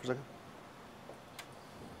bring it back up for a second?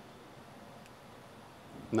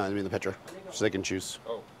 No, I mean the picture, so they can choose.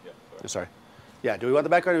 Oh, yeah. Sorry. Yeah, do we want the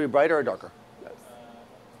background to be brighter or darker?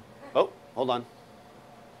 Oh, hold on.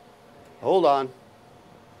 Hold on.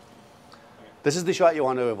 This is the shot you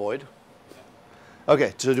want to avoid.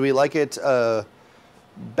 Okay, so do we like it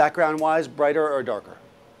background-wise, brighter or darker?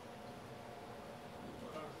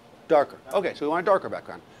 Darker. Okay, so we want a darker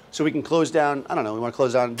background. So we can close down, I don't know, we want to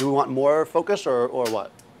close down, do we want more focus or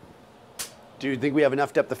what? Do you think we have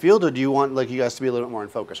enough depth of field, or do you want like you guys to be a little bit more in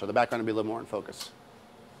focus, or the background to be a little more in focus?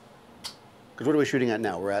 Because what are we shooting at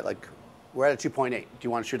now? We're at a 2.8. Do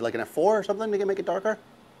you want to shoot like an f4 or something to make it darker?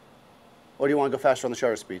 Or do you want to go faster on the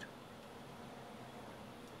shutter speed?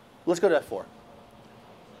 Let's go to f4.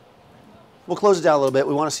 We'll close it down a little bit.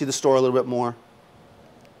 We want to see the store a little bit more.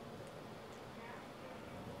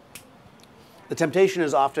 The temptation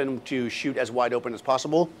is often to shoot as wide open as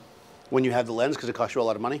possible when you have the lens, because it costs you a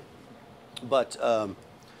lot of money. But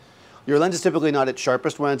your lens is typically not its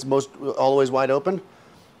sharpest when it's always wide open.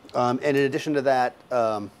 And in addition to that,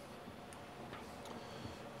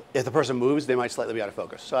 if the person moves, they might slightly be out of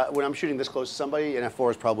focus. So when I'm shooting this close to somebody, an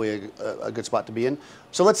f4 is probably a good spot to be in.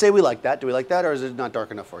 So let's say we like that. Do we like that, or is it not dark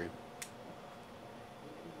enough for you?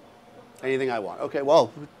 Anything I want. Okay,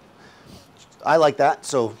 well, I like that.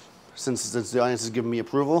 So since the audience has given me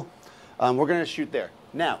approval, we're going to shoot there.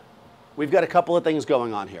 Now, we've got a couple of things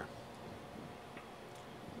going on here.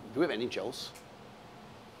 Do we have any gels?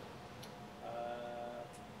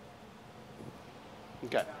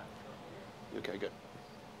 Okay. Okay, good.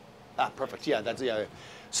 Ah, perfect. Yeah, that's yeah.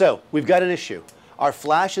 So we've got an issue. Our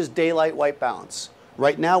flash is daylight white balance.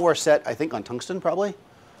 Right now we're set, I think, on tungsten probably.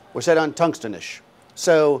 We're set on tungsten-ish.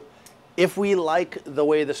 So if we like the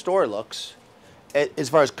way the store looks, as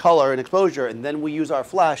far as color and exposure, and then we use our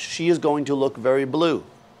flash, she is going to look very blue,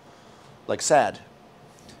 like sad.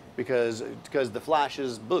 Because the flash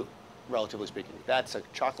is blue, relatively speaking. That's a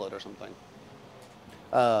chocolate or something.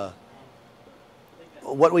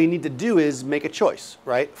 What we need to do is make a choice,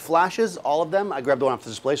 right? Flashes, all of them, I grabbed the one off the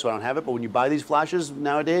display so I don't have it, but when you buy these flashes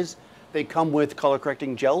nowadays, they come with color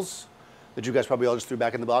correcting gels that you guys probably all just threw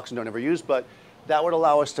back in the box and don't ever use, but that would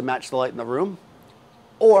allow us to match the light in the room.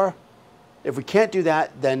 Or if we can't do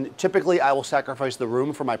that, then typically I will sacrifice the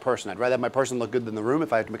room for my person. I'd rather have my person look good than the room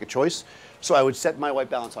if I have to make a choice. So I would set my white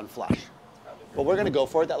balance on flash. But we're going to go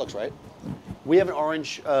for it. That looks right. We have an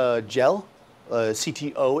orange gel,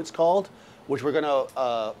 CTO it's called, which we're going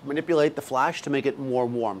to manipulate the flash to make it more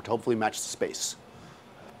warm, to hopefully match the space.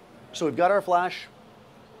 So we've got our flash.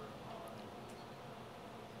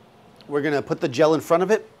 We're going to put the gel in front of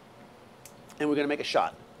it, and we're going to make a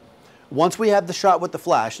shot. Once we have the shot with the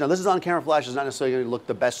flash, now this is on-camera flash, it's not necessarily going to look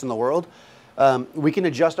the best in the world. We can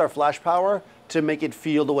adjust our flash power to make it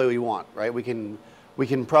feel the way we want, right? We can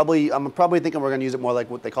probably, I'm probably thinking we're going to use it more like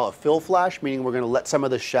what they call a fill flash, meaning we're going to let some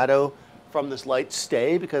of the shadow from this light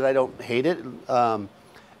stay because I don't hate it, but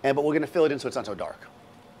we're going to fill it in so it's not so dark.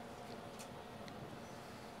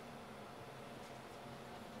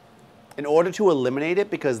 In order to eliminate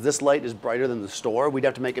it, because this light is brighter than the store, we'd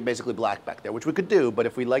have to make it basically black back there, which we could do, but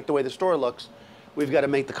if we like the way the store looks, we've got to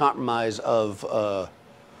make the compromise of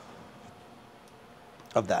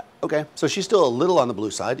that. Okay, so she's still a little on the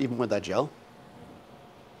blue side, even with that gel.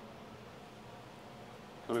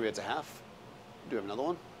 Or maybe it's a half. Do we have another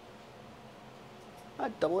one?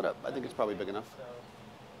 I'd double it up. I think it's probably big enough. So,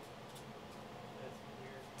 that's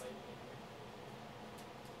weird lighting in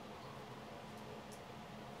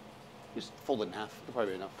here. Just fold it in half. It'll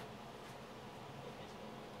probably be enough.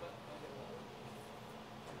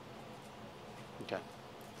 Okay.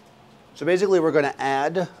 So basically, we're going to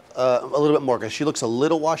add a little bit more because she looks a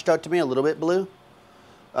little washed out to me, a little bit blue.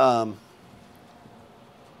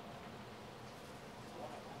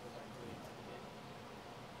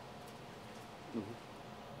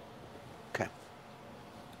 Okay.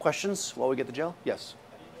 Questions while we get the gel? Yes.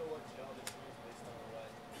 How do you know what gel to choose based on what?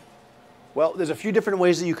 Well, there's a few different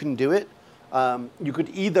ways that you can do it. You could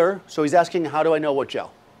either, so he's asking, how do I know what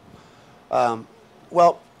gel?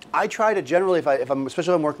 Well, I try to generally,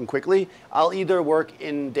 especially if I'm working quickly, I'll either work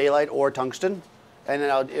in daylight or tungsten, and then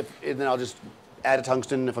I'll just add a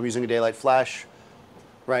tungsten if I'm using a daylight flash,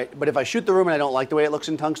 right? But if I shoot the room and I don't like the way it looks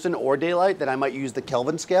in tungsten or daylight, then I might use the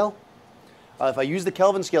Kelvin scale. If I use the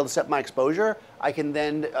Kelvin scale to set my exposure, I can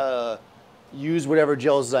then use whatever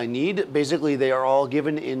gels I need. Basically, they are all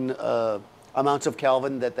given in amounts of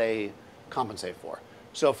Kelvin that they compensate for.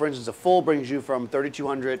 So for instance, a full brings you from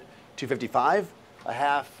 3200 to 55, a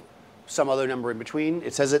half, some other number in between.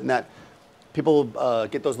 It says it in that people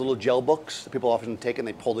get those little gel books that people often take and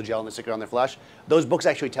they pull the gel and they stick it on their flash. Those books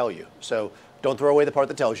actually tell you. So don't throw away the part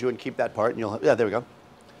that tells you and keep that part and you'll, yeah, there we go.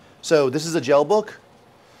 So this is a gel book,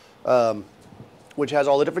 which has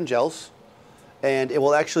all the different gels. And it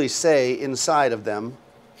will actually say inside of them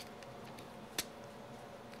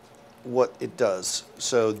what it does.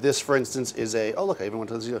 So this, for instance, is a, oh look, I even went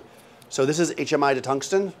to the zero. So this is HMI to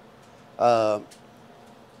tungsten.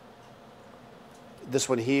 This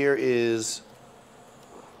one here is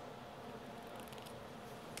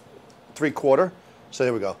 3/4. So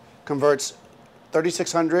there we go. Converts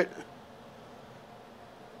 3600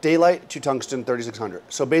 daylight to tungsten 3600.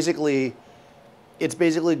 So basically, it's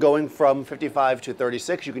basically going from 55 to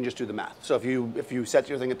 36. You can just do the math. So if you set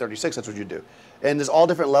your thing at 36, that's what you do. And there's all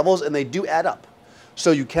different levels, and they do add up.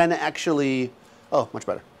 So you can actually, oh, much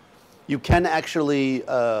better. You can actually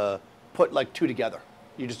put like two together.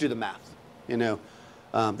 You just do the math. You know,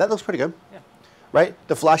 that looks pretty good. Yeah. Right?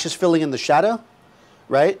 The flash is filling in the shadow,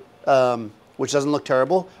 right? Which doesn't look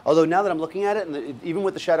terrible. Although now that I'm looking at it, and even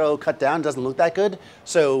with the shadow cut down, it doesn't look that good.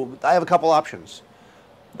 So I have a couple options.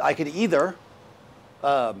 I could either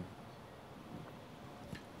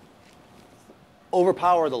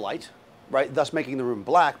overpower the light, right? Thus making the room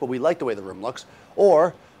black, but we like the way the room looks.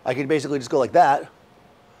 Or I could basically just go like that,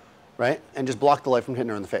 right? And just block the light from hitting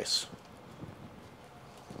her in the face.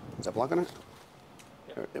 Is that blocking it?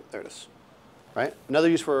 Yep. There it is, right? Another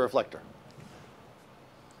use for a reflector.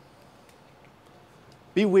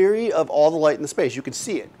 Be wary of all the light in the space. You can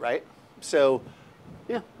see it, right? So,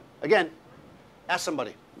 yeah, again, ask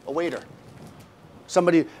somebody, a waiter.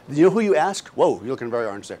 Somebody, you know who you ask? Whoa, you're looking very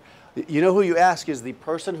orange there. You know who you ask is the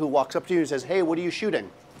person who walks up to you and says, hey, what are you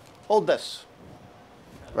shooting? Hold this,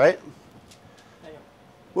 right?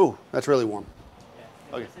 Ooh, that's really warm.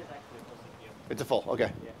 Yeah. Okay. This is actually a full CPU. It's a full,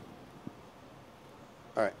 okay. Yeah.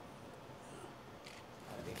 All right,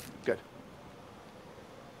 good.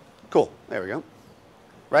 Cool, there we go.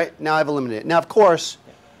 Right, now I've eliminated it. Now, of course,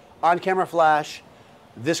 on camera flash,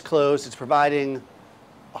 this close, it's providing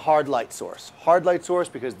a hard light source. Hard light source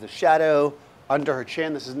because the shadow under her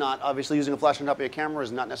chin, this is not, obviously using a flash on top of your camera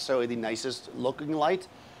is not necessarily the nicest looking light,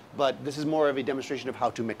 but this is more of a demonstration of how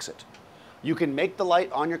to mix it. You can make the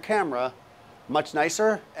light on your camera much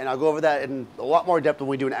nicer, and I'll go over that in a lot more depth when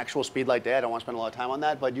we do an actual speed light day. I don't want to spend a lot of time on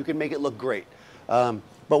that, but you can make it look great. But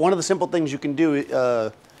one of the simple things you can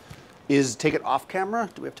do is take it off camera.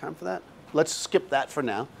 Do we have time for that? Let's skip that for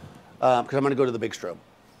now, because I'm going to go to the big strobe.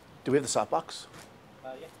 Do we have the softbox?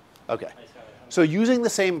 Yeah. Okay. I just got it. So using the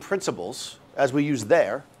same principles as we use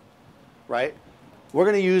there, right, we're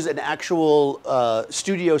going to use an actual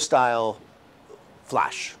studio-style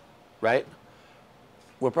flash, right?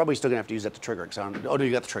 We're probably still going to have to use that to trigger. Oh, no,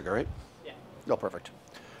 you got the trigger, right? Yeah. Oh, perfect.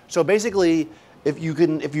 So basically, if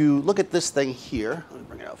you look at this thing here, let me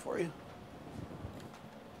bring it out for you.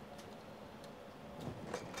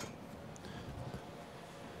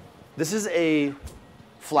 This is a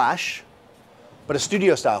flash, but a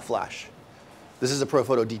studio-style flash. This is a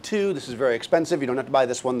ProPhoto D2. This is very expensive. You don't have to buy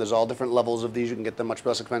this one. There's all different levels of these. You can get them much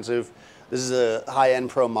less expensive. This is a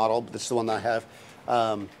high-end Pro model, but this is the one that I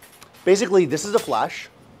have. Basically, this is a flash,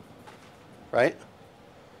 right?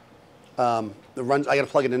 I got to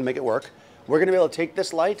plug it in to make it work. We're going to be able to take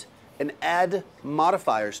this light and add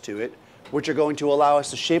modifiers to it, which are going to allow us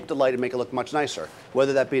to shape the light and make it look much nicer,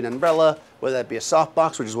 whether that be an umbrella, whether that be a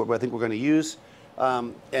softbox, which is what I think we're going to use,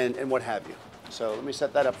 and what have you. So let me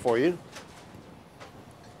set that up for you.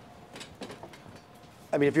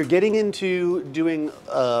 I mean, if you're getting into doing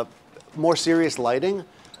more serious lighting,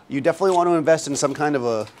 you definitely want to invest in some kind of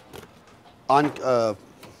a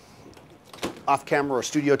off-camera or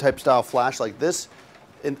studio type style flash like this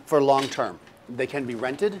for long term. They can be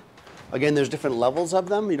rented. Again, there's different levels of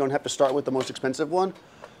them. You don't have to start with the most expensive one.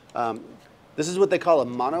 This is what they call a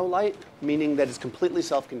mono light, meaning that it's completely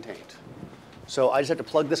self-contained. So I just have to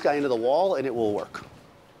plug this guy into the wall and it will work.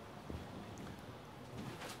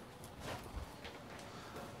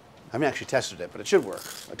 I haven't actually tested it, but it should work.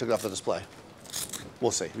 I took it off the display.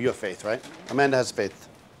 We'll see. You have faith, right? Amanda has faith.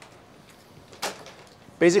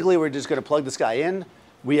 Basically, we're just going to plug this guy in.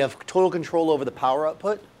 We have total control over the power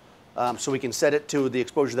output, so we can set it to the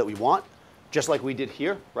exposure that we want, just like we did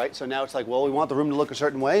here, right? So now it's like, well, we want the room to look a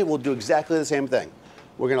certain way. We'll do exactly the same thing.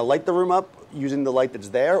 We're going to light the room up using the light that's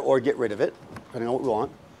there or get rid of it, depending on what we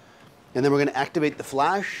want. And then we're going to activate the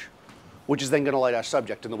flash, which is then going to light our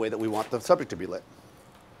subject in the way that we want the subject to be lit.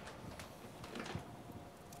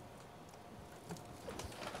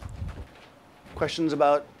 Questions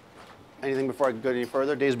about anything before I go any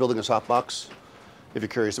further? Dave's building a softbox, if you're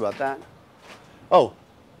curious about that. Oh,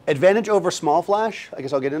 advantage over small flash. I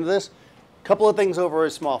guess I'll get into this. Couple of things over a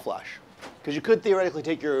small flash. Because you could theoretically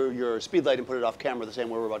take your speed light and put it off camera the same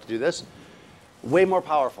way we're about to do this. Way more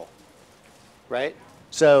powerful, right?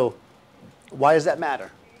 So why does that matter?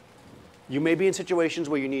 You may be in situations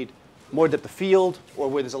where you need more depth of field or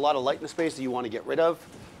where there's a lot of light in the space that you want to get rid of.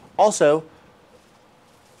 Also,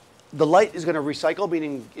 the light is going to recycle,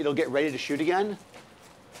 meaning it'll get ready to shoot again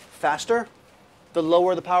faster the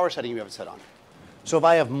lower the power setting you have it set on. So if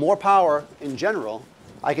I have more power in general,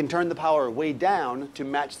 I can turn the power way down to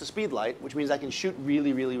match the speed light, which means I can shoot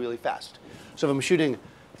really, really, really fast. So if I'm shooting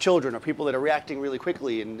children or people that are reacting really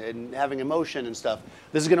quickly and having emotion and stuff,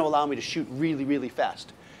 this is going to allow me to shoot really, really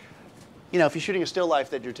fast. You know, if you're shooting a still life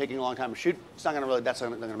that you're taking a long time to shoot, it's not going to really, that's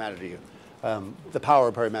not going to matter to you. The power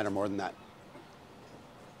would probably matter more than that.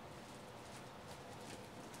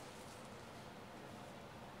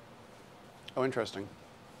 Oh, interesting.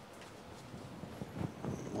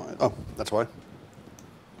 Why? Oh, that's why.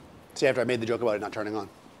 See, after I made the joke about it not turning on.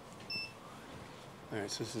 All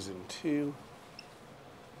right, so this is in 2.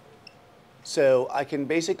 So I can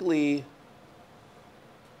basically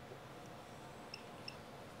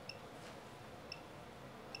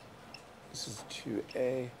this is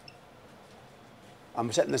 2A.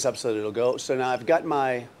 I'm setting this up so that it'll go. So now I've got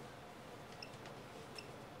my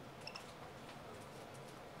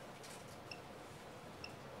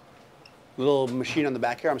little machine on the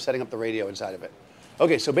back here. I'm setting up the radio inside of it.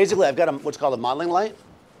 Okay, so basically I've got what's called a modeling light,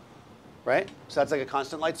 right? So that's like a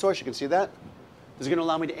constant light source. You can see that. This is going to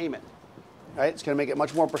allow me to aim it, right? It's going to make it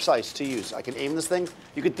much more precise to use. I can aim this thing.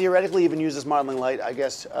 You could theoretically even use this modeling light, I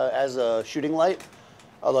guess, as a shooting light,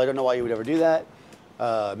 although I don't know why you would ever do that.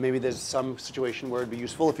 Maybe there's some situation where it'd be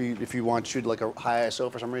useful if you want to shoot like a high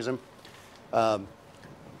ISO for some reason. And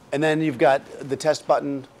then you've got the test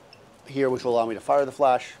button here, which will allow me to fire the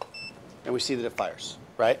flash. And we see that it fires,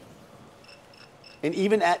 right? And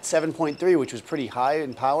even at 7.3, which was pretty high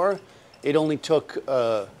in power, it only took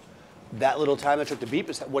that little time that it took to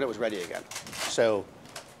beep is when it was ready again. So,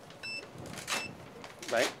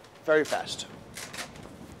 right? Very fast.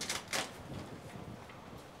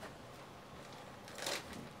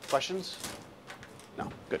 Questions? No,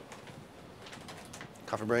 good.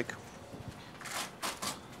 Coffee break.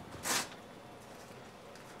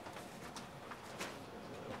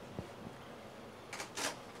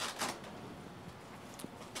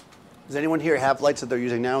 Does anyone here have lights that they're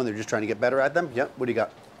using now and they're just trying to get better at them? Yep. What do you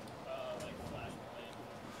got? Like Flashpoint.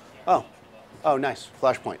 Oh. Oh, nice.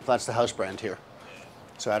 Flashpoint. That's the house brand here.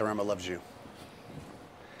 So Adorama loves you.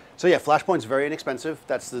 So yeah, Flashpoint's very inexpensive.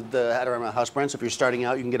 That's the Adorama house brand. So if you're starting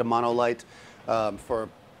out, you can get a mono light for a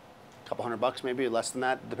couple $100 maybe, less than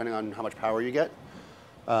that, depending on how much power you get.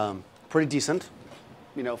 Pretty decent,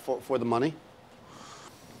 you know, for the money.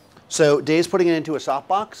 So Dave's putting it into a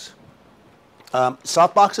softbox.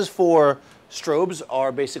 Softboxes for strobes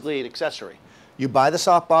are basically an accessory. You buy the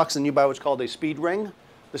softbox and you buy what's called a speed ring.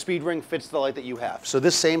 The speed ring fits the light that you have. So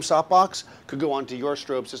this same softbox could go onto your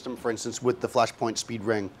strobe system, for instance, with the Flashpoint speed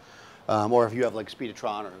ring. Or if you have like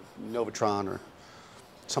Speedotron or Novatron or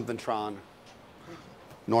something Tron,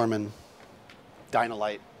 Norman,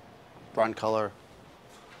 Dynalite, Broncolor.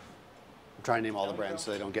 I'm trying to name all the brands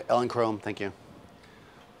so they don't get Ellen Chrome, thank you.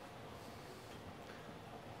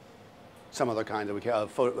 Some other kind that we call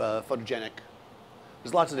photogenic.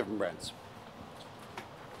 There's lots of different brands.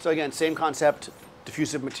 So again, same concept,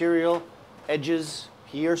 diffusive material, edges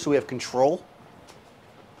here, so we have control.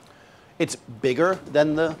 It's bigger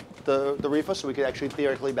than the Rifa, so we could actually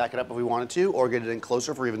theoretically back it up if we wanted to, or get it in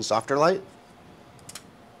closer for even softer light.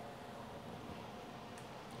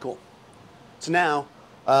 Cool. So now,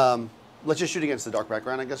 let's just shoot against the dark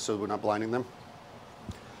background, I guess, so we're not blinding them.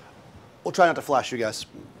 We'll try not to flash you guys.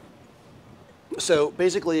 So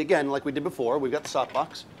basically, again, like we did before, we've got the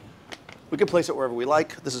softbox. We can place it wherever we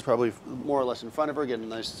like. This is probably more or less in front of her, getting a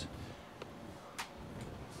nice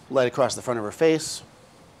light across the front of her face.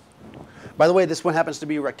 By the way, this one happens to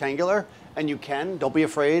be rectangular, and don't be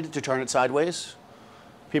afraid to turn it sideways.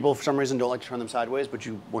 People, for some reason, don't like to turn them sideways, but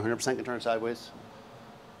you 100% can turn it sideways.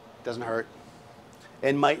 Doesn't hurt.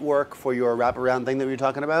 It might work for your wraparound thing that we were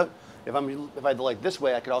talking about. If I had the light this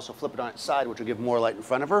way, I could also flip it on its side, which will give more light in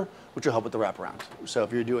front of her, which will help with the wraparound. So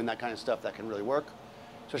if you're doing that kind of stuff, that can really work,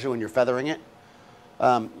 especially when you're feathering it.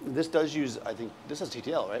 This does use, I think, this has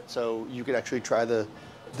TTL, right? So you could actually try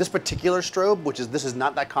this particular strobe, this is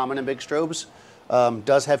not that common in big strobes,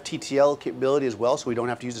 does have TTL capability as well, so we don't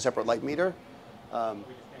have to use a separate light meter. We're just going to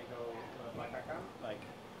go black background, like,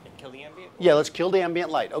 and kill the ambient? Yeah, let's kill the ambient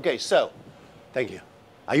light. Okay, so, thank you.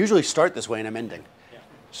 I usually start this way and I'm ending. Yeah.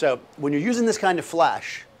 So when you're using this kind of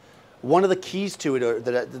flash, one of the keys to it, or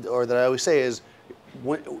that I always say is,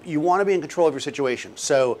 you want to be in control of your situation.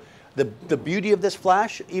 So the beauty of this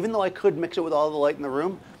flash, even though I could mix it with all the light in the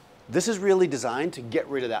room, this is really designed to get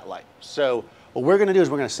rid of that light. So what we're going to do is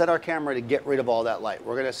we're going to set our camera to get rid of all that light.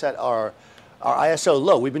 We're going to set our ISO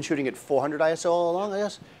low. We've been shooting at 400 ISO all along, I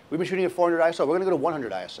guess. We've been shooting at 400 ISO. We're going to go to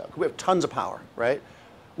 100 ISO. We have tons of power, right?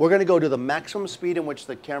 We're going to go to the maximum speed in which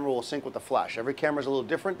the camera will sync with the flash. Every camera is a little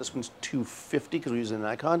different. This one's 250 because we're using an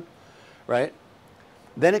Nikon, right?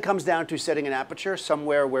 Then it comes down to setting an aperture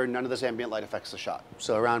somewhere where none of this ambient light affects the shot.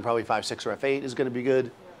 So around probably 5.6 or f8 is going to be good.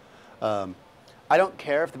 I don't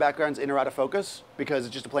care if the background's in or out of focus because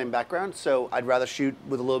it's just a plain background. So I'd rather shoot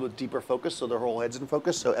with a little bit deeper focus so their whole head's in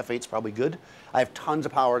focus. So f8's probably good. I have tons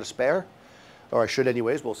of power to spare, or I should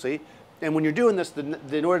anyways, we'll see. And when you're doing this,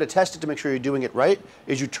 in order to test it to make sure you're doing it right,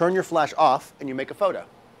 is you turn your flash off and you make a photo,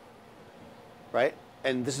 right?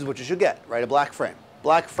 And this is what you should get, right? A black frame.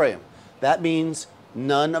 Black frame. That means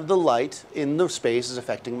none of the light in the space is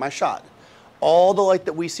affecting my shot. All the light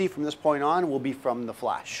that we see from this point on will be from the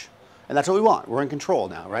flash. And that's what we want. We're in control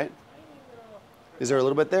now, right? Is there a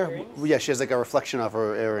little bit there? Yeah, she has like a reflection of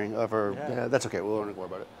her earring, yeah, that's okay, we won't worry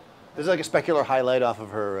about it. There's like a specular highlight off of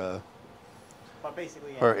her, But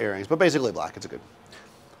basically, yeah. her earrings, but basically black, it's good.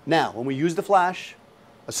 Now, when we use the flash,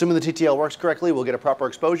 assuming the TTL works correctly, we'll get a proper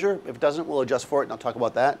exposure. If it doesn't, we'll adjust for it, and I'll talk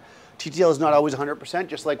about that. TTL is not always 100%,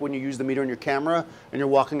 just like when you use the meter in your camera and you're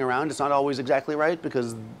walking around, it's not always exactly right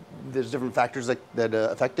because there's different factors that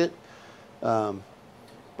affect it.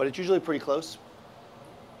 But it's usually pretty close.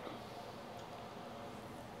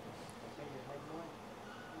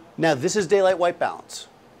 Now, this is daylight white balance.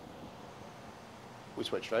 We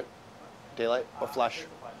switched, right? Daylight or flash?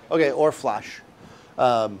 Okay, or flash.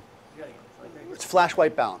 It's flash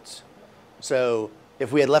white balance. So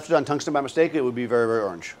if we had left it on tungsten by mistake, it would be very, very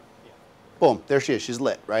orange. Boom, there she is, she's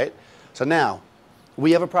lit, right? So now,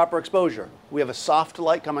 we have a proper exposure. We have a soft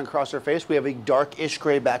light coming across her face. We have a darkish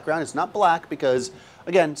gray background. It's not black because,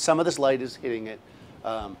 again, some of this light is hitting it.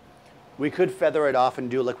 We could feather it off and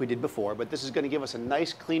do it like we did before, but this is going to give us a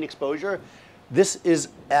nice, clean exposure. This is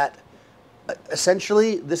at,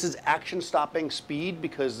 essentially, this is action-stopping speed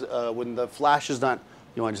because when the flash is not,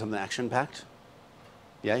 you want to do something action-packed?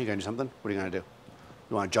 Yeah, you're going to do something? What are you going to do?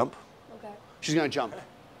 You want to jump? Okay. She's going to jump.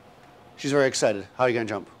 She's very excited. How are you going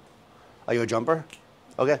to jump? Are you a jumper?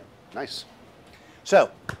 Okay, nice.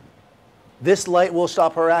 So, this light will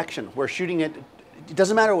stop her action. We're shooting it, it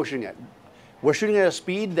doesn't matter what we're shooting at. We're shooting at a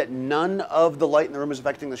speed that none of the light in the room is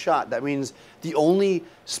affecting the shot. That means the only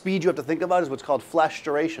speed you have to think about is what's called flash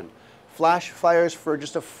duration. Flash fires for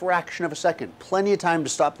just a fraction of a second. Plenty of time to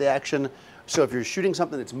stop the action. So if you're shooting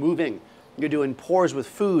something that's moving, you're doing pours with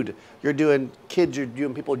food, you're doing kids, you're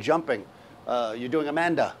doing people jumping, you're doing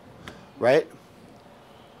Amanda, right?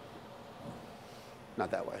 Not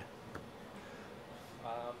that way.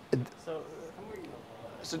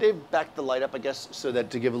 So Dave backed the light up, I guess, so that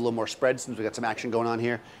to give a little more spread since we got some action going on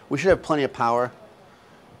here. We should have plenty of power.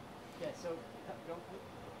 Yeah, so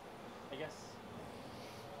I guess.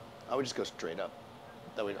 I would just go straight up.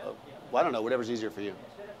 That way, well, I don't know, whatever's easier for you.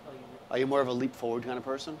 Are you more of a leap forward kind of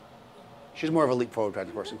person? She's more of a leap forward kind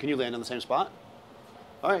of person. Can you land on the same spot?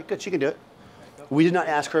 All right, good, she can do it. We did not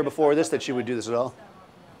ask her before this that she would do this at all.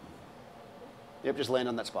 Yep, just land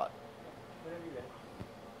on that spot.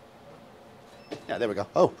 Yeah, there we go.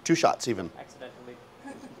 Oh, 2 shots even. Accidentally.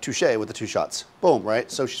 Touche with the 2 shots. Boom, right?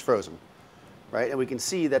 So she's frozen, right? And we can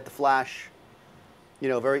see that the flash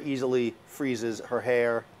very easily freezes her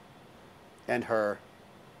hair and her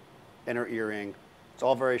earring. It's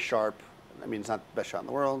all very sharp. I mean, it's not the best shot in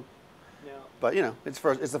the world, No. but it's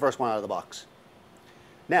the first one out of the box.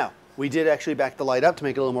 Now, we did actually back the light up to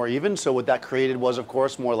make it a little more even, so what that created was, of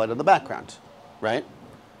course, more light on the background, right?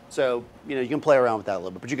 So, you can play around with that a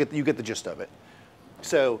little bit, but you get the gist of it.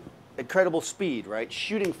 So, incredible speed, right?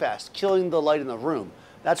 Shooting fast, killing the light in the room.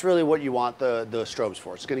 That's really what you want the strobes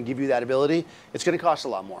for. It's going to give you that ability. It's going to cost a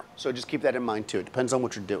lot more, so just keep that in mind too. It depends on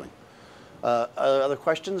what you're doing. Other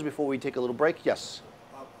questions before we take a little break? Yes?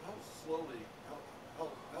 How slow could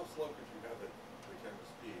you have it the camera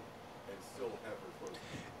speed and still have her close?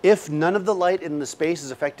 If none of the light in the space is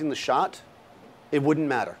affecting the shot, it wouldn't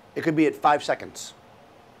matter. It could be at 5 seconds,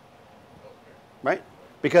 right?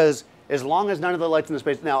 Because as long as none of the lights in the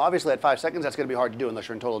space, now obviously at 5 seconds that's going to be hard to do unless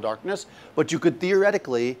you're in total darkness, but you could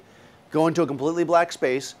theoretically go into a completely black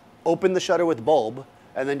space, open the shutter with bulb,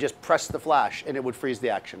 and then just press the flash and it would freeze the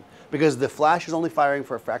action. Because the flash is only firing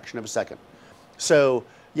for a fraction of a second. So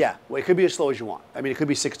yeah, it could be as slow as you want. I mean, it could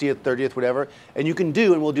be 60th, 30th, whatever. And you can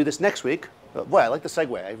do, and we'll do this next week. Boy, I like the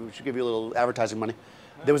segue. I should give you a little advertising money.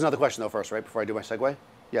 There was another question though first, right? Before I do my segue?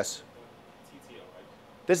 Yes? TTL,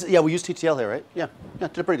 right? Yeah, we use TTL here, right? Yeah,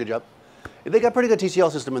 did a pretty good job. They got a pretty good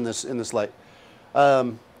TTL system in this light.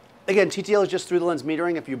 Again, TTL is just through the lens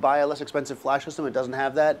metering. If you buy a less expensive flash system, it doesn't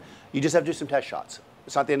have that. You just have to do some test shots.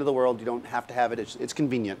 It's not the end of the world. You don't have to have it. It's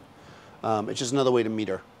convenient. It's just another way to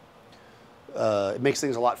meter. It makes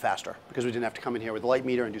things a lot faster because we didn't have to come in here with a light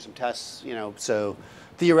meter and do some tests. So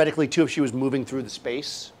theoretically, too, if she was moving through the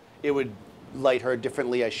space, it would light her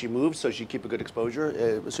differently as she moves, so she'd keep a good exposure,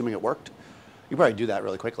 assuming it worked. You probably do that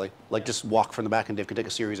really quickly. Like just walk from the back and Dave could take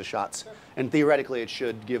a series of shots. And theoretically, it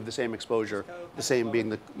should give the same exposure, the same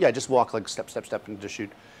being just walk like step, step, step into shoot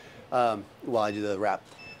while I do the wrap.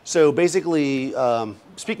 So basically,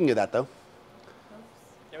 speaking of that though.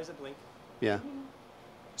 There was a blink. Yeah.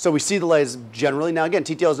 So we see the lights generally. Now again,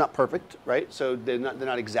 TTL is not perfect, right? So they're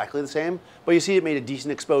not exactly the same, but you see it made a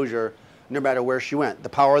decent exposure no matter where she went. The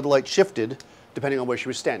power of the light shifted depending on where she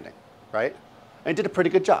was standing, right? And it did a pretty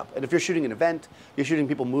good job. And if you're shooting an event, you're shooting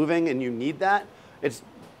people moving and you need that, it's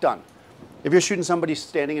done. If you're shooting somebody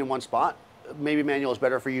standing in one spot, maybe manual is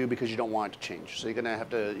better for you because you don't want it to change. So you're gonna have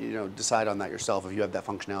to decide on that yourself if you have that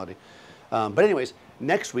functionality. But anyways,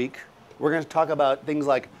 next week, we're gonna talk about things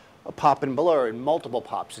like a pop and blur and multiple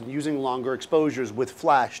pops and using longer exposures with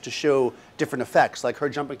flash to show different effects, like her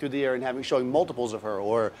jumping through the air and showing multiples of her,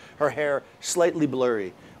 or her hair slightly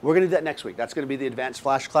blurry. We're gonna do that next week. That's gonna be the advanced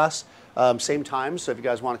flash class, same time. So if you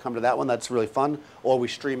guys wanna come to that one, that's really fun. Or we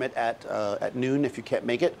stream it at noon if you can't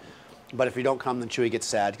make it. But if you don't come, then Chewy gets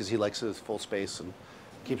sad because he likes his full space and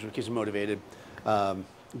keeps him motivated.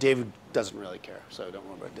 David doesn't really care, so don't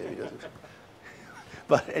worry about David.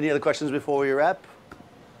 But any other questions before we wrap?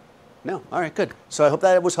 No? All right, good. So I hope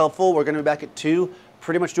that it was helpful. We're going to be back at 2,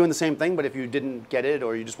 pretty much doing the same thing, but if you didn't get it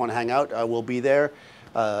or you just want to hang out, we'll be there.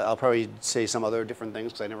 I'll probably say some other different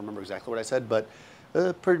things because I never remember exactly what I said, but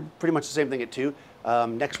pretty much the same thing at 2.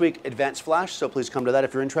 Next week, advanced flash, so please come to that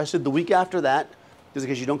if you're interested. The week after that, just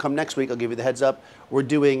in case you don't come next week, I'll give you the heads up, we're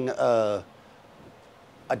doing a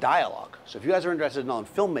dialogue. So if you guys are interested in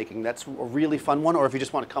filmmaking, that's a really fun one, or if you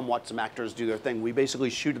just want to come watch some actors do their thing, we basically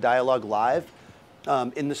shoot a dialogue live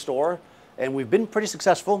in the store, and we've been pretty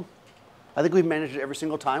successful. I think we've managed it every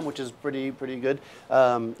single time, which is pretty good.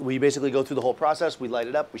 We basically go through the whole process, we light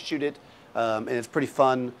it up, we shoot it, and it's pretty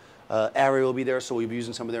fun. Arri will be there, so we'll be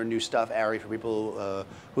using some of their new stuff. Arri, for people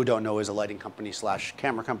who don't know, is a lighting company /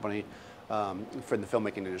 camera company for the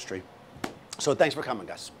filmmaking industry. So thanks for coming,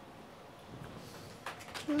 guys.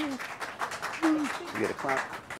 You get a clap.